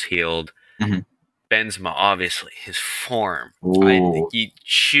 everyone's healed, Mhm. Benzema, obviously, his form. Ooh. You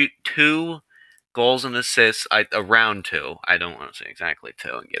shoot 2 goals and assists, around 2. I don't want to say exactly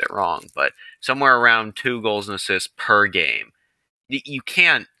 2 and get it wrong, but somewhere around 2 goals and assists per game. You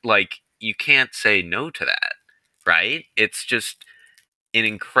can't say no to that, right? It's just an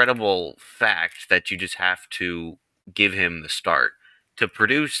incredible fact that you just have to give him the start. To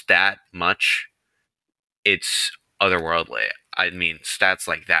produce that much, it's otherworldly. I mean, stats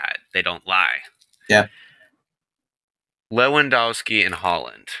like that, they don't lie. Yeah. Lewandowski and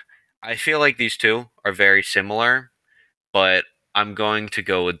Holland. I feel like these two are very similar, but I'm going to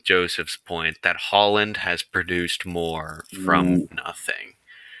go with Joseph's point that Holland has produced more from nothing.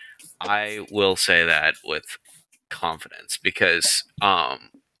 I will say that with confidence because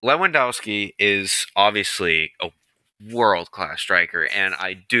Lewandowski is obviously a world-class striker, and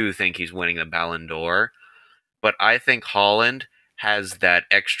I do think he's winning the Ballon d'Or. But I think Holland has that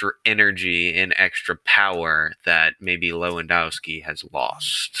extra energy and extra power that maybe Lewandowski has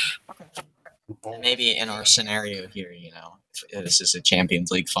lost. Maybe in our scenario here, if this is a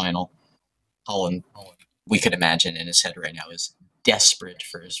Champions League final, Holland, we could imagine in his head right now, is desperate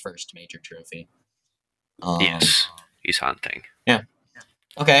for his first major trophy. Yes, he's hunting. Yeah.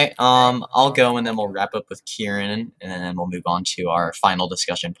 Okay, I'll go and then we'll wrap up with Kiran, and then we'll move on to our final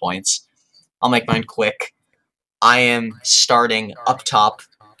discussion points. I'll make mine quick. I am starting up top,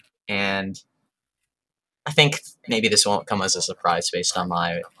 and I think maybe this won't come as a surprise based on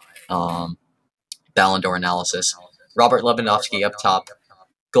my Ballon d'Or analysis. Robert Lewandowski up top,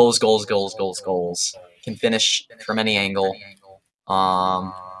 goals, goals, goals, goals, goals. Can finish from any angle.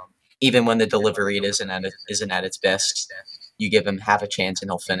 Even when the delivery isn't at its best, you give him half a chance and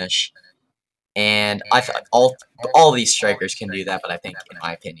he'll finish. And I thought all these strikers can do that, but I think, in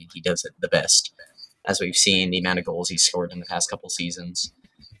my opinion, he does it the best, as we've seen the amount of goals he's scored in the past couple seasons.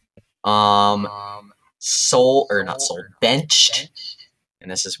 Benched, and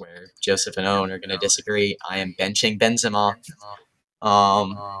this is where Joseph and Owen are going to disagree. I am benching Benzema.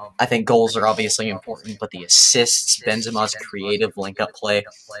 I think goals are obviously important, but the assists, Benzema's creative link-up play,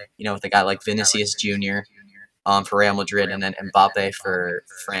 with a guy like Vinicius Jr. For Real Madrid and then Mbappe for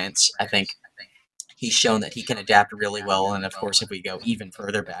France, I think he's shown that he can adapt really well. And of course, if we go even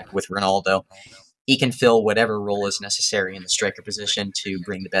further back with Ronaldo, he can fill whatever role is necessary in the striker position to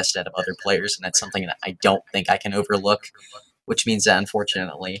bring the best out of other players, and that's something that I don't think I can overlook, which means that,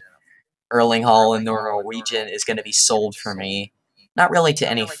 unfortunately, Erling Haaland, the Norwegian, is going to be sold for me, not really to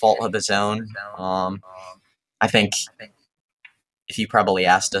any fault of his own. I think if you probably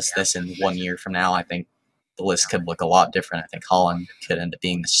asked us this in 1 year from now, I think the list could look a lot different. I think Haaland could end up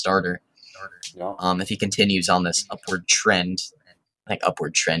being the starter. If he continues on this upward trend, I think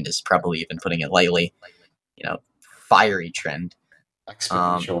upward trend is probably even putting it lightly, fiery trend.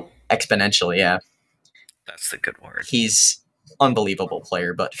 Exponential, yeah. That's the good word. He's unbelievable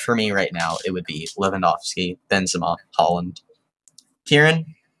player, but for me right now, it would be Lewandowski, Benzema, Haaland. Kiran,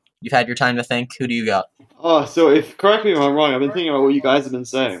 you've had your time to think. Who do you got? So correct me if I'm wrong. I've been thinking about what you guys have been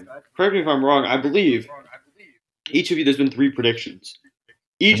saying. Correct me if I'm wrong. I believe each of you, there's been 3 predictions.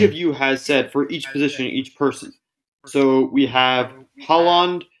 Each of you has said for each position, each person. So we have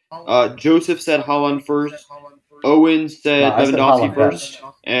Haaland. Joseph said Haaland first. Owen said Lewandowski first.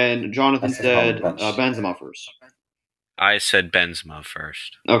 And Jonathan said Benzema first. I said Benzema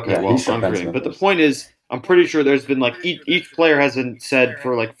first. Okay, well, I'm forgetting. But the point is, I'm pretty sure there's been each player has been said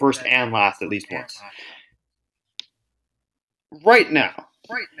for first and last at least once. Right now,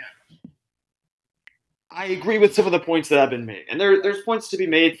 I agree with some of the points that have been made, and there's points to be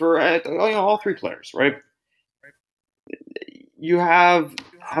made for all 3 players, right? You have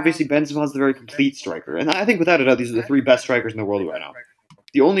obviously Benzema's the very complete striker, and I think without a doubt these are the 3 best strikers in the world right now.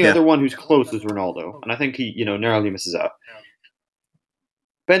 The only other one who's close is Ronaldo, and I think he narrowly misses out.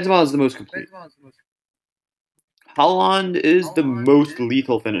 Benzema is the most complete. Haaland is the most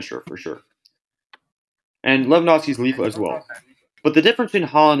lethal finisher for sure, and Lewandowski's lethal as well. But the difference between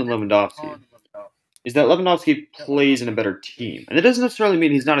Haaland and Lewandowski is that Lewandowski plays in a better team. And it doesn't necessarily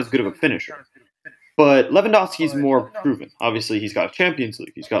mean he's not as good of a finisher. But Lewandowski's more proven. Obviously, he's got a Champions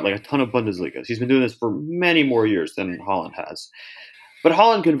League. He's got a ton of Bundesligas. He's been doing this for many more years than Haaland has. But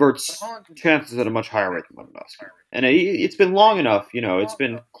Haaland converts chances at a much higher rate than Lewandowski. And it's been long enough, it's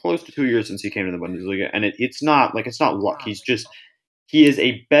been close to 2 years since he came to the Bundesliga. And it's not luck. He is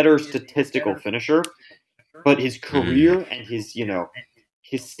a better statistical finisher. but his career and his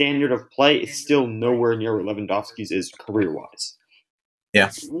his standard of play is still nowhere near where Lewandowski's is career-wise.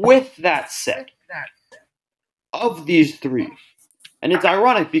 Yeah. With that said, of these three, and it's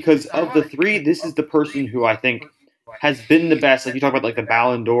ironic because of the three, this is the person who I think has been the best. Like you talk about like the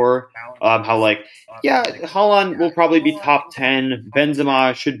Ballon d'Or, how like Haaland will probably be top 10.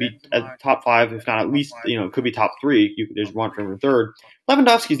 Benzema should be top 5, if not at least could be top 3. There's one for third.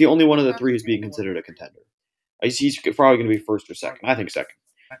 Lewandowski's the only one of the three who's being considered a contender. He's probably going to be first or second. I think second.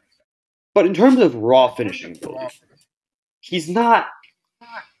 But in terms of raw finishing ability, he's not.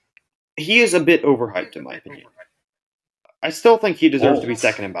 He is a bit overhyped in my opinion. I still think he deserves to be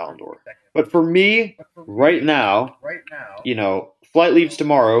second in Ballon d'Or. But for me, right now, flight leaves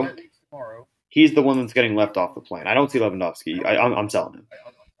tomorrow. He's the one that's getting left off the plane. I don't see Lewandowski. I'm selling him.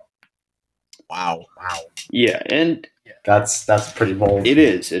 Wow. Yeah, and That's pretty bold. it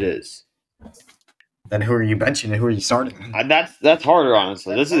is. Then who are you benching and who are you starting? That's harder,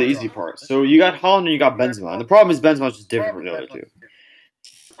 honestly. This is the easy part. So you got Haaland and you got Benzema. And the problem is Benzema's just different from the other two.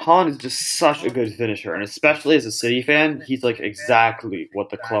 Haaland is just such a good finisher, and especially as a City fan, he's like exactly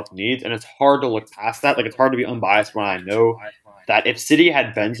what the club needs, and it's hard to look past that. Like it's hard to be unbiased when I know that if City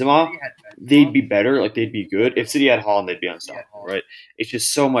had Benzema, they'd be better, like they'd be good. If City had Haaland, they'd be unstoppable, right? It's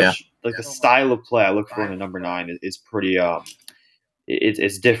just so much like the style of play I look for in a number 9 is pretty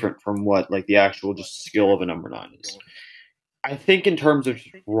it's different from what like the actual just skill of a number 9 is. I think in terms of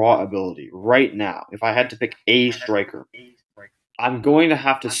raw ability, right now, if I had to pick a striker, I'm going to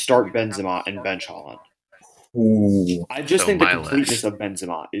have to start Benzema and bench Haaland. Ooh. I just think the completeness of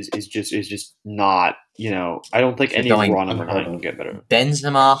Benzema is just not, I don't think any raw number 9 can get better.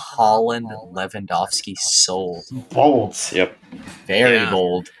 Benzema, Haaland, Lewandowski sold. Bold. Yep. Very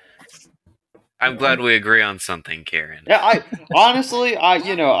bold. I'm glad we agree on something, Kiran. Yeah,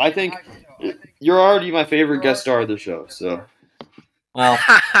 I think you're already my favorite guest star of the show, so. Well,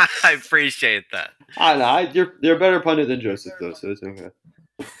 I appreciate that. I know. You're a better pundit than Joseph, though, so it's okay.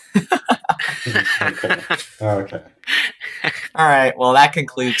 Okay. All right. Well, that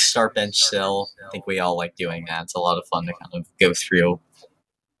concludes Start Bench Still. I think we all like doing that. It's a lot of fun to kind of go through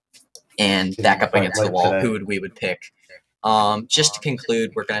and back up against the wall who we would pick. Just to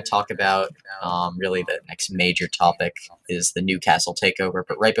conclude, we're going to talk about really the next major topic is the Newcastle takeover.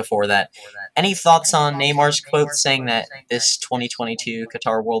 But right before that, any thoughts on Neymar's quote saying that this 2022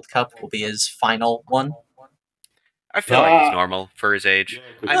 Qatar World Cup will be his final one? I feel like he's normal for his age.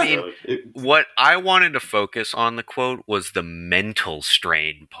 I mean, what I wanted to focus on the quote was the mental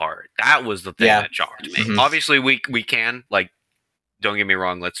strain part. That was the thing that shocked me. Mm-hmm. Obviously, we can, like, don't get me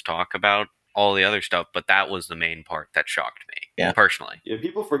wrong, let's talk about all the other stuff, but that was the main part that shocked me, personally. Yeah,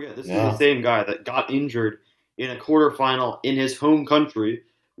 people forget this is the same guy that got injured in a quarterfinal in his home country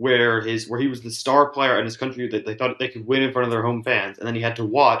where he was the star player in his country that they thought they could win in front of their home fans, and then he had to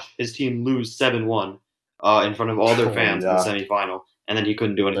watch his team lose 7-1 in front of all their fans in the semifinal, and then he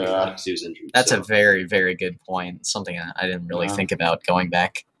couldn't do anything because he was injured. That's a very, very good point. Something I didn't really think about going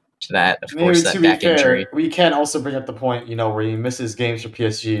back to that. Of course, that back injury. We can also bring up the point, where he misses games for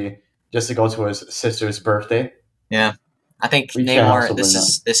PSG just to go to his sister's birthday. Yeah, I think Neymar. This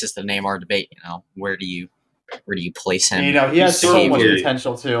is the Neymar debate. Where do you place him? He has so much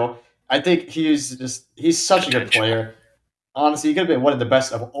potential too. I think he's such a good player. Honestly, he could have been one of the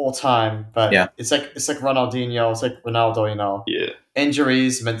best of all time. But it's like Ronaldinho, it's like Ronaldo.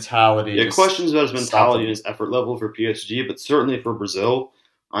 Injuries, mentality. Yeah, questions about his mentality and his effort level for PSG, but certainly for Brazil.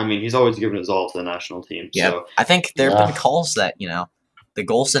 I mean, he's always given his all to the national team. Yeah, so. I think there have been calls that the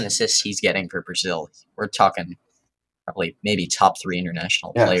goals and assists he's getting for Brazil, we're talking probably maybe top 3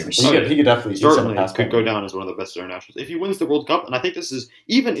 international players. He could definitely could go down as one of the best internationals if he wins the World Cup. And I think this is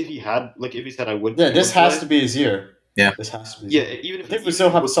even if he said I would. Yeah, this has to be his year. Yeah, this has to be. Yeah, even if Brazil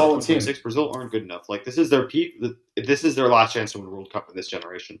have a solid team. Brazil aren't good enough. Like this is their peak. This is their last chance to win a World Cup in this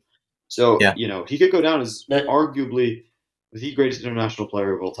generation. So he could go down as arguably the greatest international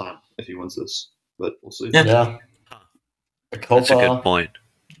player of all time if he wins this. But we'll see. Yeah. That's a good point.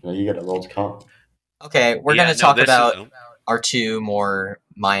 You get a World Cup. Okay, we're going to talk about our 2 more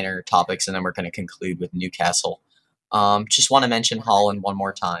minor topics, and then we're going to conclude with Newcastle. Just want to mention Haaland one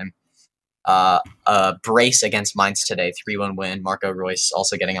more time. A brace against Mainz today, 3-1 win. Marco Reus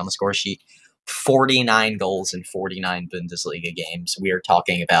also getting on the score sheet. 49 goals in 49 Bundesliga games. We are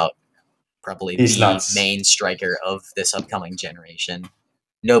talking about probably the main striker of this upcoming generation.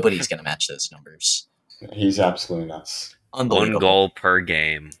 Nobody's going to match those numbers. He's absolutely nuts. Unbelievable. 1 goal per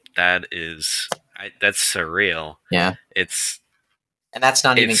game. That's surreal. Yeah. And that's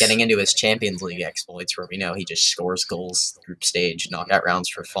not even getting into his Champions League exploits, where we know he just scores goals, group stage, knockout rounds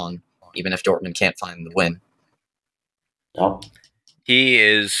for fun, even if Dortmund can't find the win. Yep. He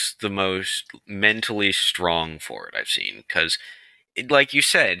is the most mentally strong forward I've seen because, like you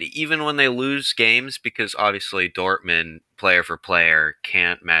said, even when they lose games, because obviously Dortmund, player for player,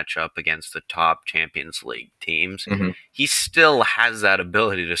 can't match up against the top Champions League teams, he still has that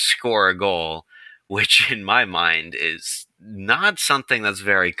ability to score a goal, which in my mind is not something that's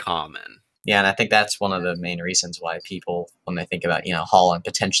very common. Yeah, and I think that's one of the main reasons why people, when they think about, Haaland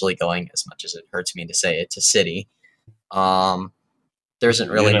potentially going, as much as it hurts me to say it, to City, there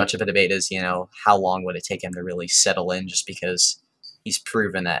isn't really much of a debate as, how long would it take him to really settle in, just because he's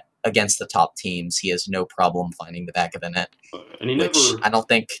proven that against the top teams, he has no problem finding the back of the net, And he which never I don't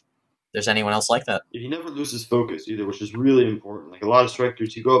think there's anyone else like that. he never loses focus either, which is really important. Like a lot of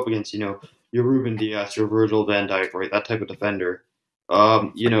strikers, you go up against, your Ruben Diaz, your Virgil van Dijk, right? That type of defender.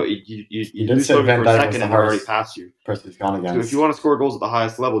 You did lose say focus Van for a Dijk was second the and they're already hardest past you. person he's gone So if against. you want to score goals at the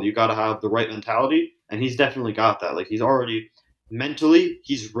highest level, you got to have the right mentality, and he's definitely got that. Like he's already mentally,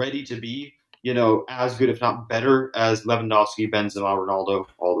 he's ready to be, as good if not better as Lewandowski, Benzema, Ronaldo,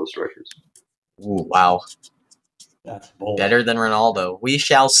 all those strikers. Ooh, wow. That's bold. Better than Ronaldo. We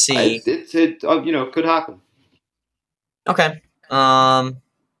shall see. It could happen. Okay.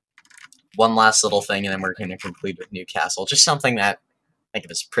 One last little thing, and then we're going to conclude with Newcastle. Just something that I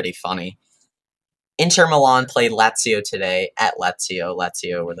think is pretty funny. Inter Milan played Lazio today at Lazio.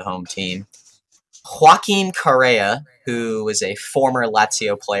 Lazio were the home team. Joaquim Correa, who was a former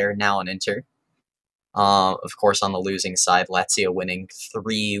Lazio player, now an Inter. Of course, on the losing side, Lazio winning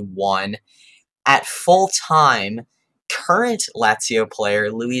 3-1. At full time, current Lazio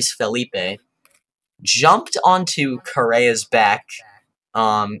player Luis Felipe jumped onto Correa's back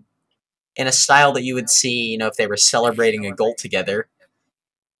in a style that you would see, if they were celebrating a goal together.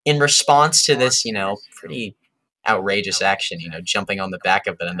 In response to this, pretty outrageous action, jumping on the back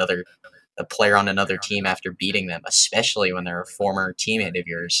of a player on another team after beating them, especially when they're a former teammate of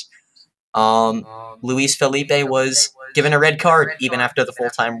yours. Luis Felipe was given a red card even after the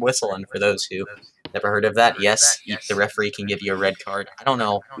full-time whistle, and for those who never heard of that, yes, the referee can give you a red card. I don't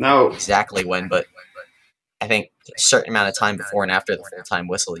know Now, exactly when, but I think a certain amount of time before and after the full-time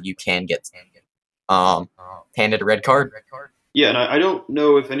whistle, you can get handed a red card. yeah, and I don't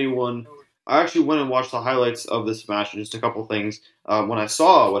know if anyone. I actually went and watched the highlights of this match and just a couple things when I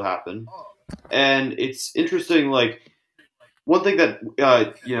saw what happened, and it's interesting. Like one thing that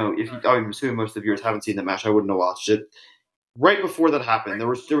I'm assuming most of the viewers haven't seen the match. I wouldn't have watched it. Right before that happened, there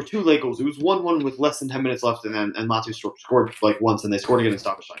were two late goals. It was 1-1 with less than 10 minutes left, and Lazio scored like once, and they scored again in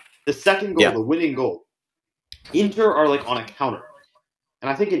stoppage time. The second goal, Yeah. the winning goal, Inter are like on a counter,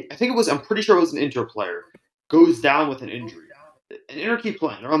 and I think it was. I'm pretty sure it was an Inter player goes down with an injury. And Inter keep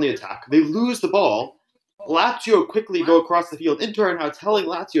playing. They're on the attack. They lose the ball. Lazio quickly go across the field. Inter are now telling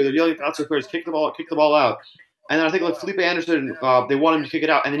Lazio, they're yelling at the Lazio players, kick the ball out. And then I think like Felipe Anderson, they want him to kick it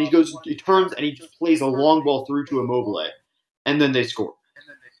out, and then he turns and he just plays a long ball through to Immobile, and then they score.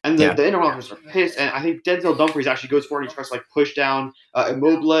 And the Inter players are pissed, and I think Denzel Dumfries actually goes for it and he tries to like push down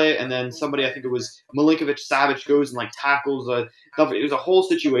Immobile, and then somebody, I think it was Milinkovic Savic, goes and like tackles Dumfries. It was a whole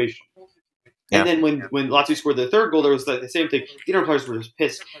situation. And then when Lazio scored the third goal, there was the same thing. The Inter players were just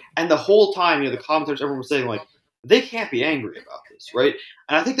pissed, and the whole time, the commentators, everyone was saying like, they can't be angry about this, right?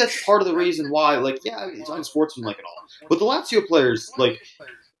 And I think that's part of the reason why, like, yeah, it's unsportsmanlike and all, but the Lazio players, like,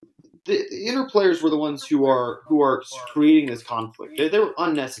 the Inter players were the ones who are creating this conflict. They were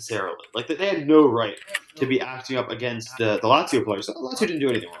unnecessarily, like, they had no right to be acting up against the Lazio players. Lazio didn't do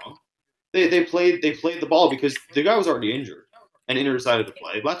anything wrong. They played the ball because the guy was already injured. And Inter decided to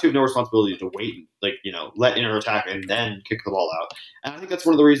play. Lazio have no responsibility to wait, let Inter attack and then kick the ball out. And I think that's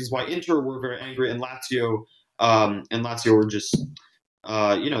one of the reasons why Inter were very angry and Lazio were just,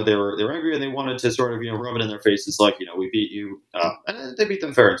 they were angry and they wanted to sort of, rub it in their faces like, we beat you, and they beat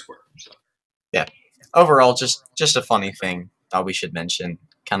them fair and square. So. Yeah. Overall, just a funny thing thought we should mention.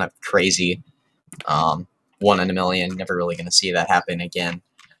 Kind of crazy. 1 in a million. Never really going to see that happen again.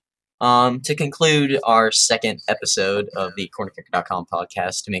 To conclude our second episode of the cornerkicker.com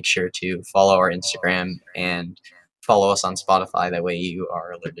podcast, make sure to follow our Instagram and follow us on Spotify. That way you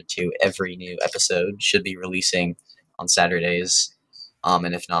are alerted to every new episode. Should be releasing on Saturdays,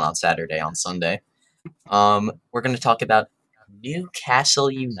 and if not on Saturday, on Sunday. We're going to talk about Newcastle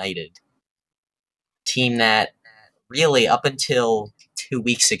United, team that really up until 2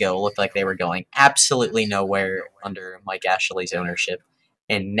 weeks ago looked like they were going absolutely nowhere under Mike Ashley's ownership.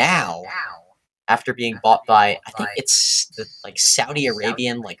 And now, after being bought by, I think it's the Saudi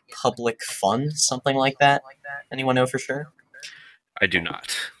Arabian public fund, something like that. Anyone know for sure? I do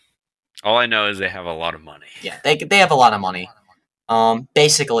not. All I know is they have a lot of money. Yeah, they have a lot of money.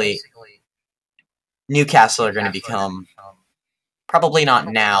 Basically, Newcastle are going to become probably not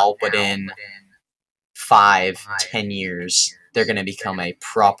now, but in 5-10 years, they're going to become a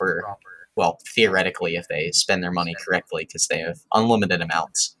proper, well, theoretically, if they spend their money correctly, because they have unlimited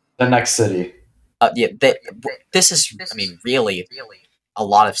amounts. The next city. This is, I mean, really a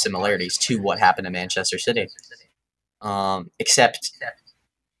lot of similarities to what happened to Manchester City. Except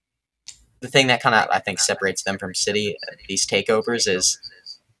the thing that kind of, I think, separates them from City, these takeovers, is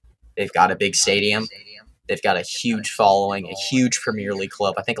they've got a big stadium. They've got a huge following, a huge Premier League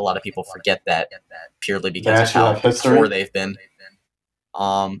club. I think a lot of people forget that purely because of how poor they've been.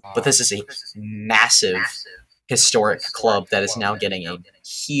 But this is a massive, historic club that is now getting a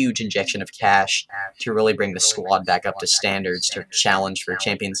huge injection of cash to really bring the squad back up to standards to challenge for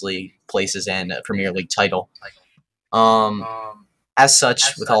Champions League places and a Premier League title. As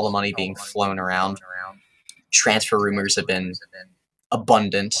such, with all the money being flown around, transfer rumors have been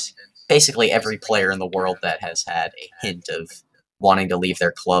abundant. Basically, every player in the world that has had a hint of wanting to leave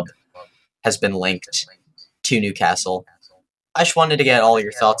their club has been linked to Newcastle. I just wanted to get all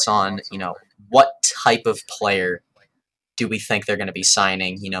your thoughts on, what type of player do we think they're going to be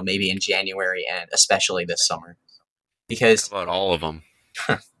signing, maybe in January and especially this summer? Because, How about all of them?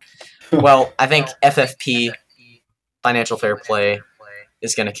 well, I think FFP, financial fair play,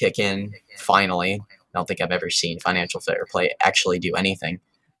 is going to kick in finally. I don't think I've ever seen financial fair play actually do anything.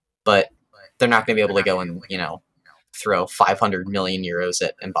 But they're not going to be able to go and, throw 500 million euros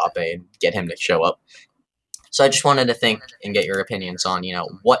at Mbappe and get him to show up. So I just wanted to think and get your opinions on,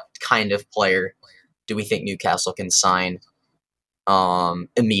 what kind of player do we think Newcastle can sign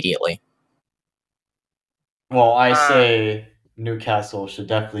immediately? Well, I say Newcastle should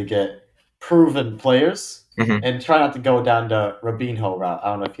definitely get proven players and try not to go down the Robinho route. I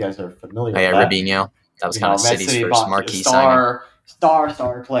don't know if you guys are familiar with that. Robinho. That was kind of City's first marquee signing.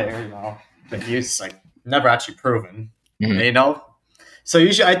 Star player, but he's never actually proven. So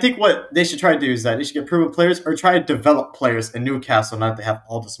usually, I think what they should try to do is that they should get proven players or try to develop players in Newcastle, not to have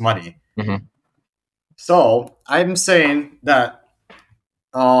all this money. So I'm saying that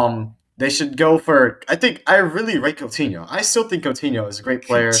they should go for. I really rate Coutinho. I still think Coutinho is a great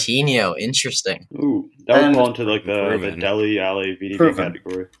player. Coutinho, interesting. Ooh, that would fall into the Dele Alli VDB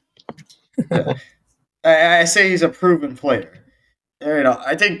category. I say he's a proven player.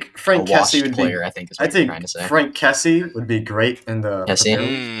 I think Frank Kessie would be. I think is what you're trying to say. Frank Kessie would be great in the.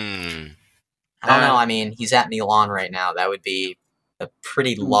 Kessie? I don't know. I mean, he's at Milan right now. That would be a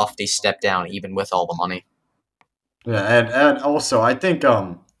pretty lofty step down, even with all the money. Yeah, and also I think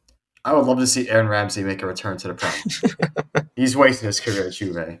I would love to see Aaron Ramsey make a return to the Prem. He's wasting his career at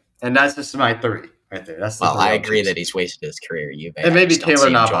Juve, and that's just my 3 right there. That's I agree that he's wasted his career at Juve. And maybe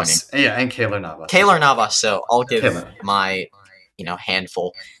Keylor Navas. Yeah, and Keylor Navas. Keylor Navas. So I'll give my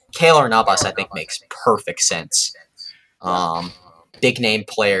handful. Keylor Navas, I think, makes perfect sense. Big name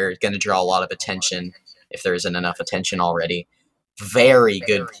player, going to draw a lot of attention if there isn't enough attention already. Very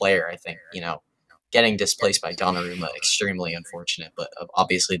good player, I think. Getting displaced by Donnarumma, extremely unfortunate, but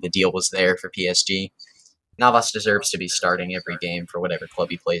obviously the deal was there for PSG. Navas deserves to be starting every game for whatever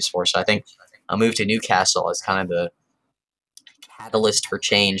club he plays for, so I think a move to Newcastle as kind of the catalyst for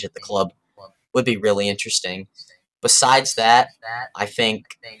change at the club would be really interesting. Besides that, I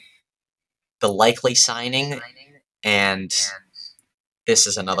think the likely signing, and this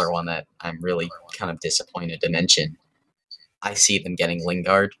is another one that I'm really kind of disappointed to mention, I see them getting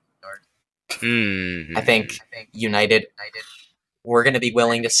Lingard. I think United, we're going to be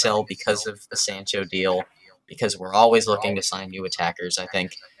willing to sell because of the Sancho deal, because we're always looking to sign new attackers. I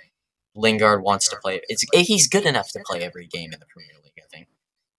think Lingard wants to play. He's good enough to play every game in the Premier League, I think.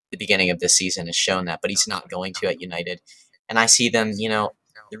 The beginning of this season has shown that, but he's not going to at United. And I see them, the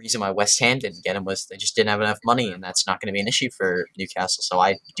reason why West Ham didn't get him was they just didn't have enough money, and that's not going to be an issue for Newcastle. So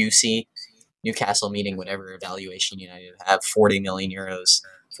I do see Newcastle meeting whatever evaluation United have, 40 million euros,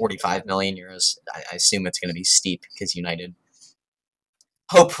 45 million euros. I assume it's going to be steep because United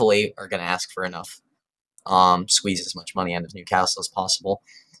hopefully are going to ask for enough, squeeze as much money out of Newcastle as possible.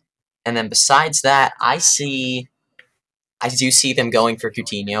 And then besides that, I do see them going for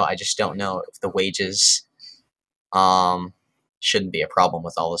Coutinho. I just don't know if the wages shouldn't be a problem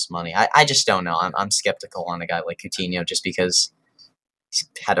with all this money. I just don't know. I'm skeptical on a guy like Coutinho just because he's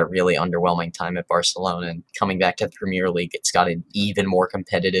had a really underwhelming time at Barcelona, and coming back to the Premier League, it's gotten even more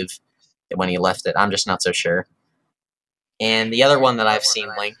competitive than when he left it. I'm just not so sure. And the other one that I've seen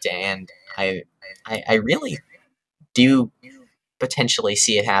linked, and I really do potentially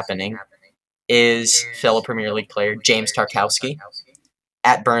see it happening, is fellow Premier League player James Tarkowski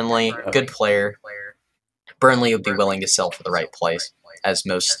at Burnley. Good player. Burnley would be willing to sell for the right price, as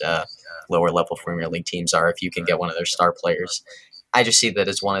most lower level Premier League teams are, if you can get one of their star players. I just see that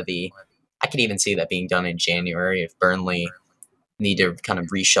as one of the. I could even see that being done in January if Burnley need to kind of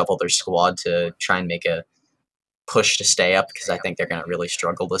reshuffle their squad to try and make a push to stay up because I think they're going to really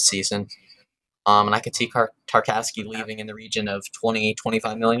struggle this season. And I could see Tarkowski leaving in the region of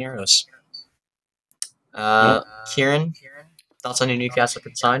 20-25 million euros. Kiran, thoughts on who Newcastle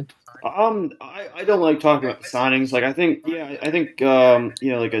could sign? I don't like talking about the signings. Like, I think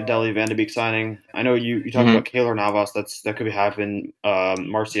like a Dele Van de Beek signing. I know you talked about Keylor Navas. That could be happen.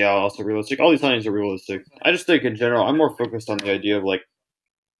 Martial also realistic. All these signings are realistic. I just think in general, I'm more focused on the idea of like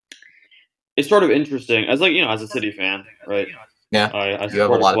it's sort of interesting as as a City fan, right? Yeah, I you have a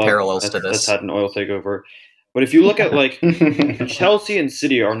support lot of club parallels to that's this. had an oil takeover. But if you look at like Chelsea and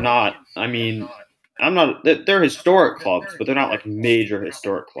City are not. I mean, I'm not. They're historic clubs, but they're not like major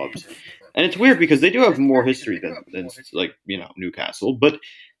historic clubs. And it's weird because they do have more history than like Newcastle, but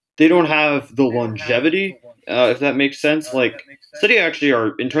they don't have the longevity. If that makes sense, like City actually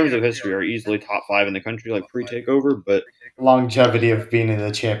are in terms of history are easily top 5 in the country, like pre-takeover. But Longevity of being in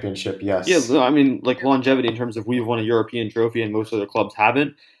the championship, yeah, yes. I mean like longevity in terms of we've won a European trophy and most other clubs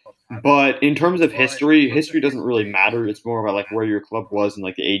haven't. But in terms of history, history doesn't really matter. It's more about like where your club was in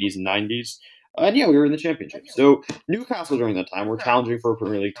like the 80s and 90s. And yeah, we were in the championship. So Newcastle during that time were challenging for a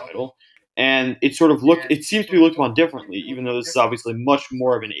Premier League title. And it seems to be looked upon differently, even though this is obviously much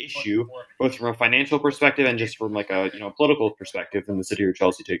more of an issue, both from a financial perspective and just from like a political perspective than the City or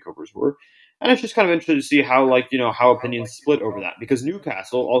Chelsea takeovers were. And it's just kind of interesting to see how how opinions split over that. Because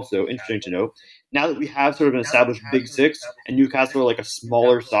Newcastle, also interesting to note, now that we have sort of an established Big Six and Newcastle are like a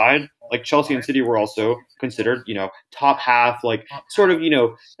smaller side, like Chelsea and City were also considered, top half, like sort of,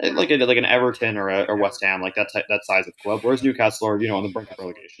 like an Everton or West Ham, like that size of club. Whereas Newcastle are, on the brink of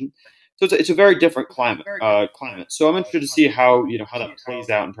relegation. So it's a very different climate. Climate. So I'm interested to see how how that plays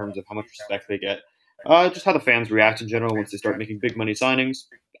out in terms of how much respect they get, just how the fans react in general once they start making big money signings.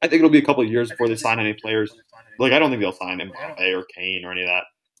 I think it'll be a couple of years before they sign any players. Like I don't think they'll sign Mbappe or Kane or any of that.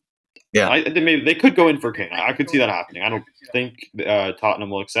 Yeah, They could go in for Kane. I could see that happening. I don't think Tottenham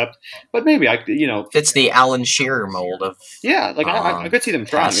will accept, but maybe fits the Alan Shearer mold of. yeah, like I could see them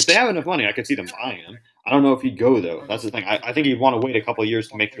trying. If they Past. have enough money, I could see them buying him. I don't know if he'd go though. That's the thing. I think he'd want to wait a couple of years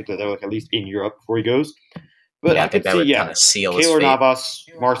to make sure that they're like at least in Europe before he goes. But Yeah, I I think could that see, would kind yeah, of seal his Keylor fate. Navas,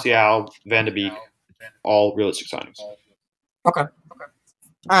 Martial, Van de Beek, all realistic signings. Okay. All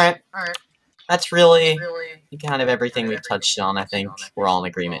right. That's really kind of everything we've touched on. I think we're all in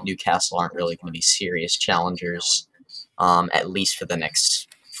agreement. Newcastle aren't really going to be serious challengers, at least for the next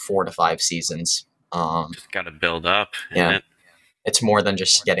 4 to 5 seasons. Just got to build up, Yeah. isn't it? It's more than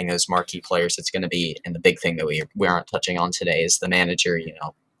just getting those marquee players. It's going to be, and the big thing that we aren't touching on today is the manager.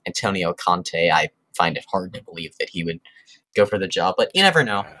 Antonio Conte. I find it hard to believe that he would go for the job, but you never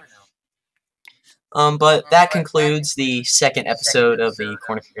know. But that concludes the second episode of the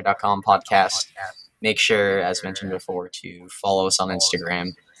CornerKicker.com podcast. Make sure, as mentioned before, to follow us on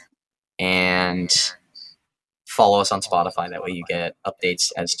Instagram and follow us on Spotify. That way you get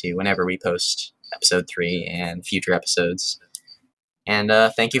updates as to whenever we post episode 3 and future episodes. And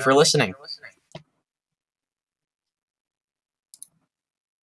thank you for listening.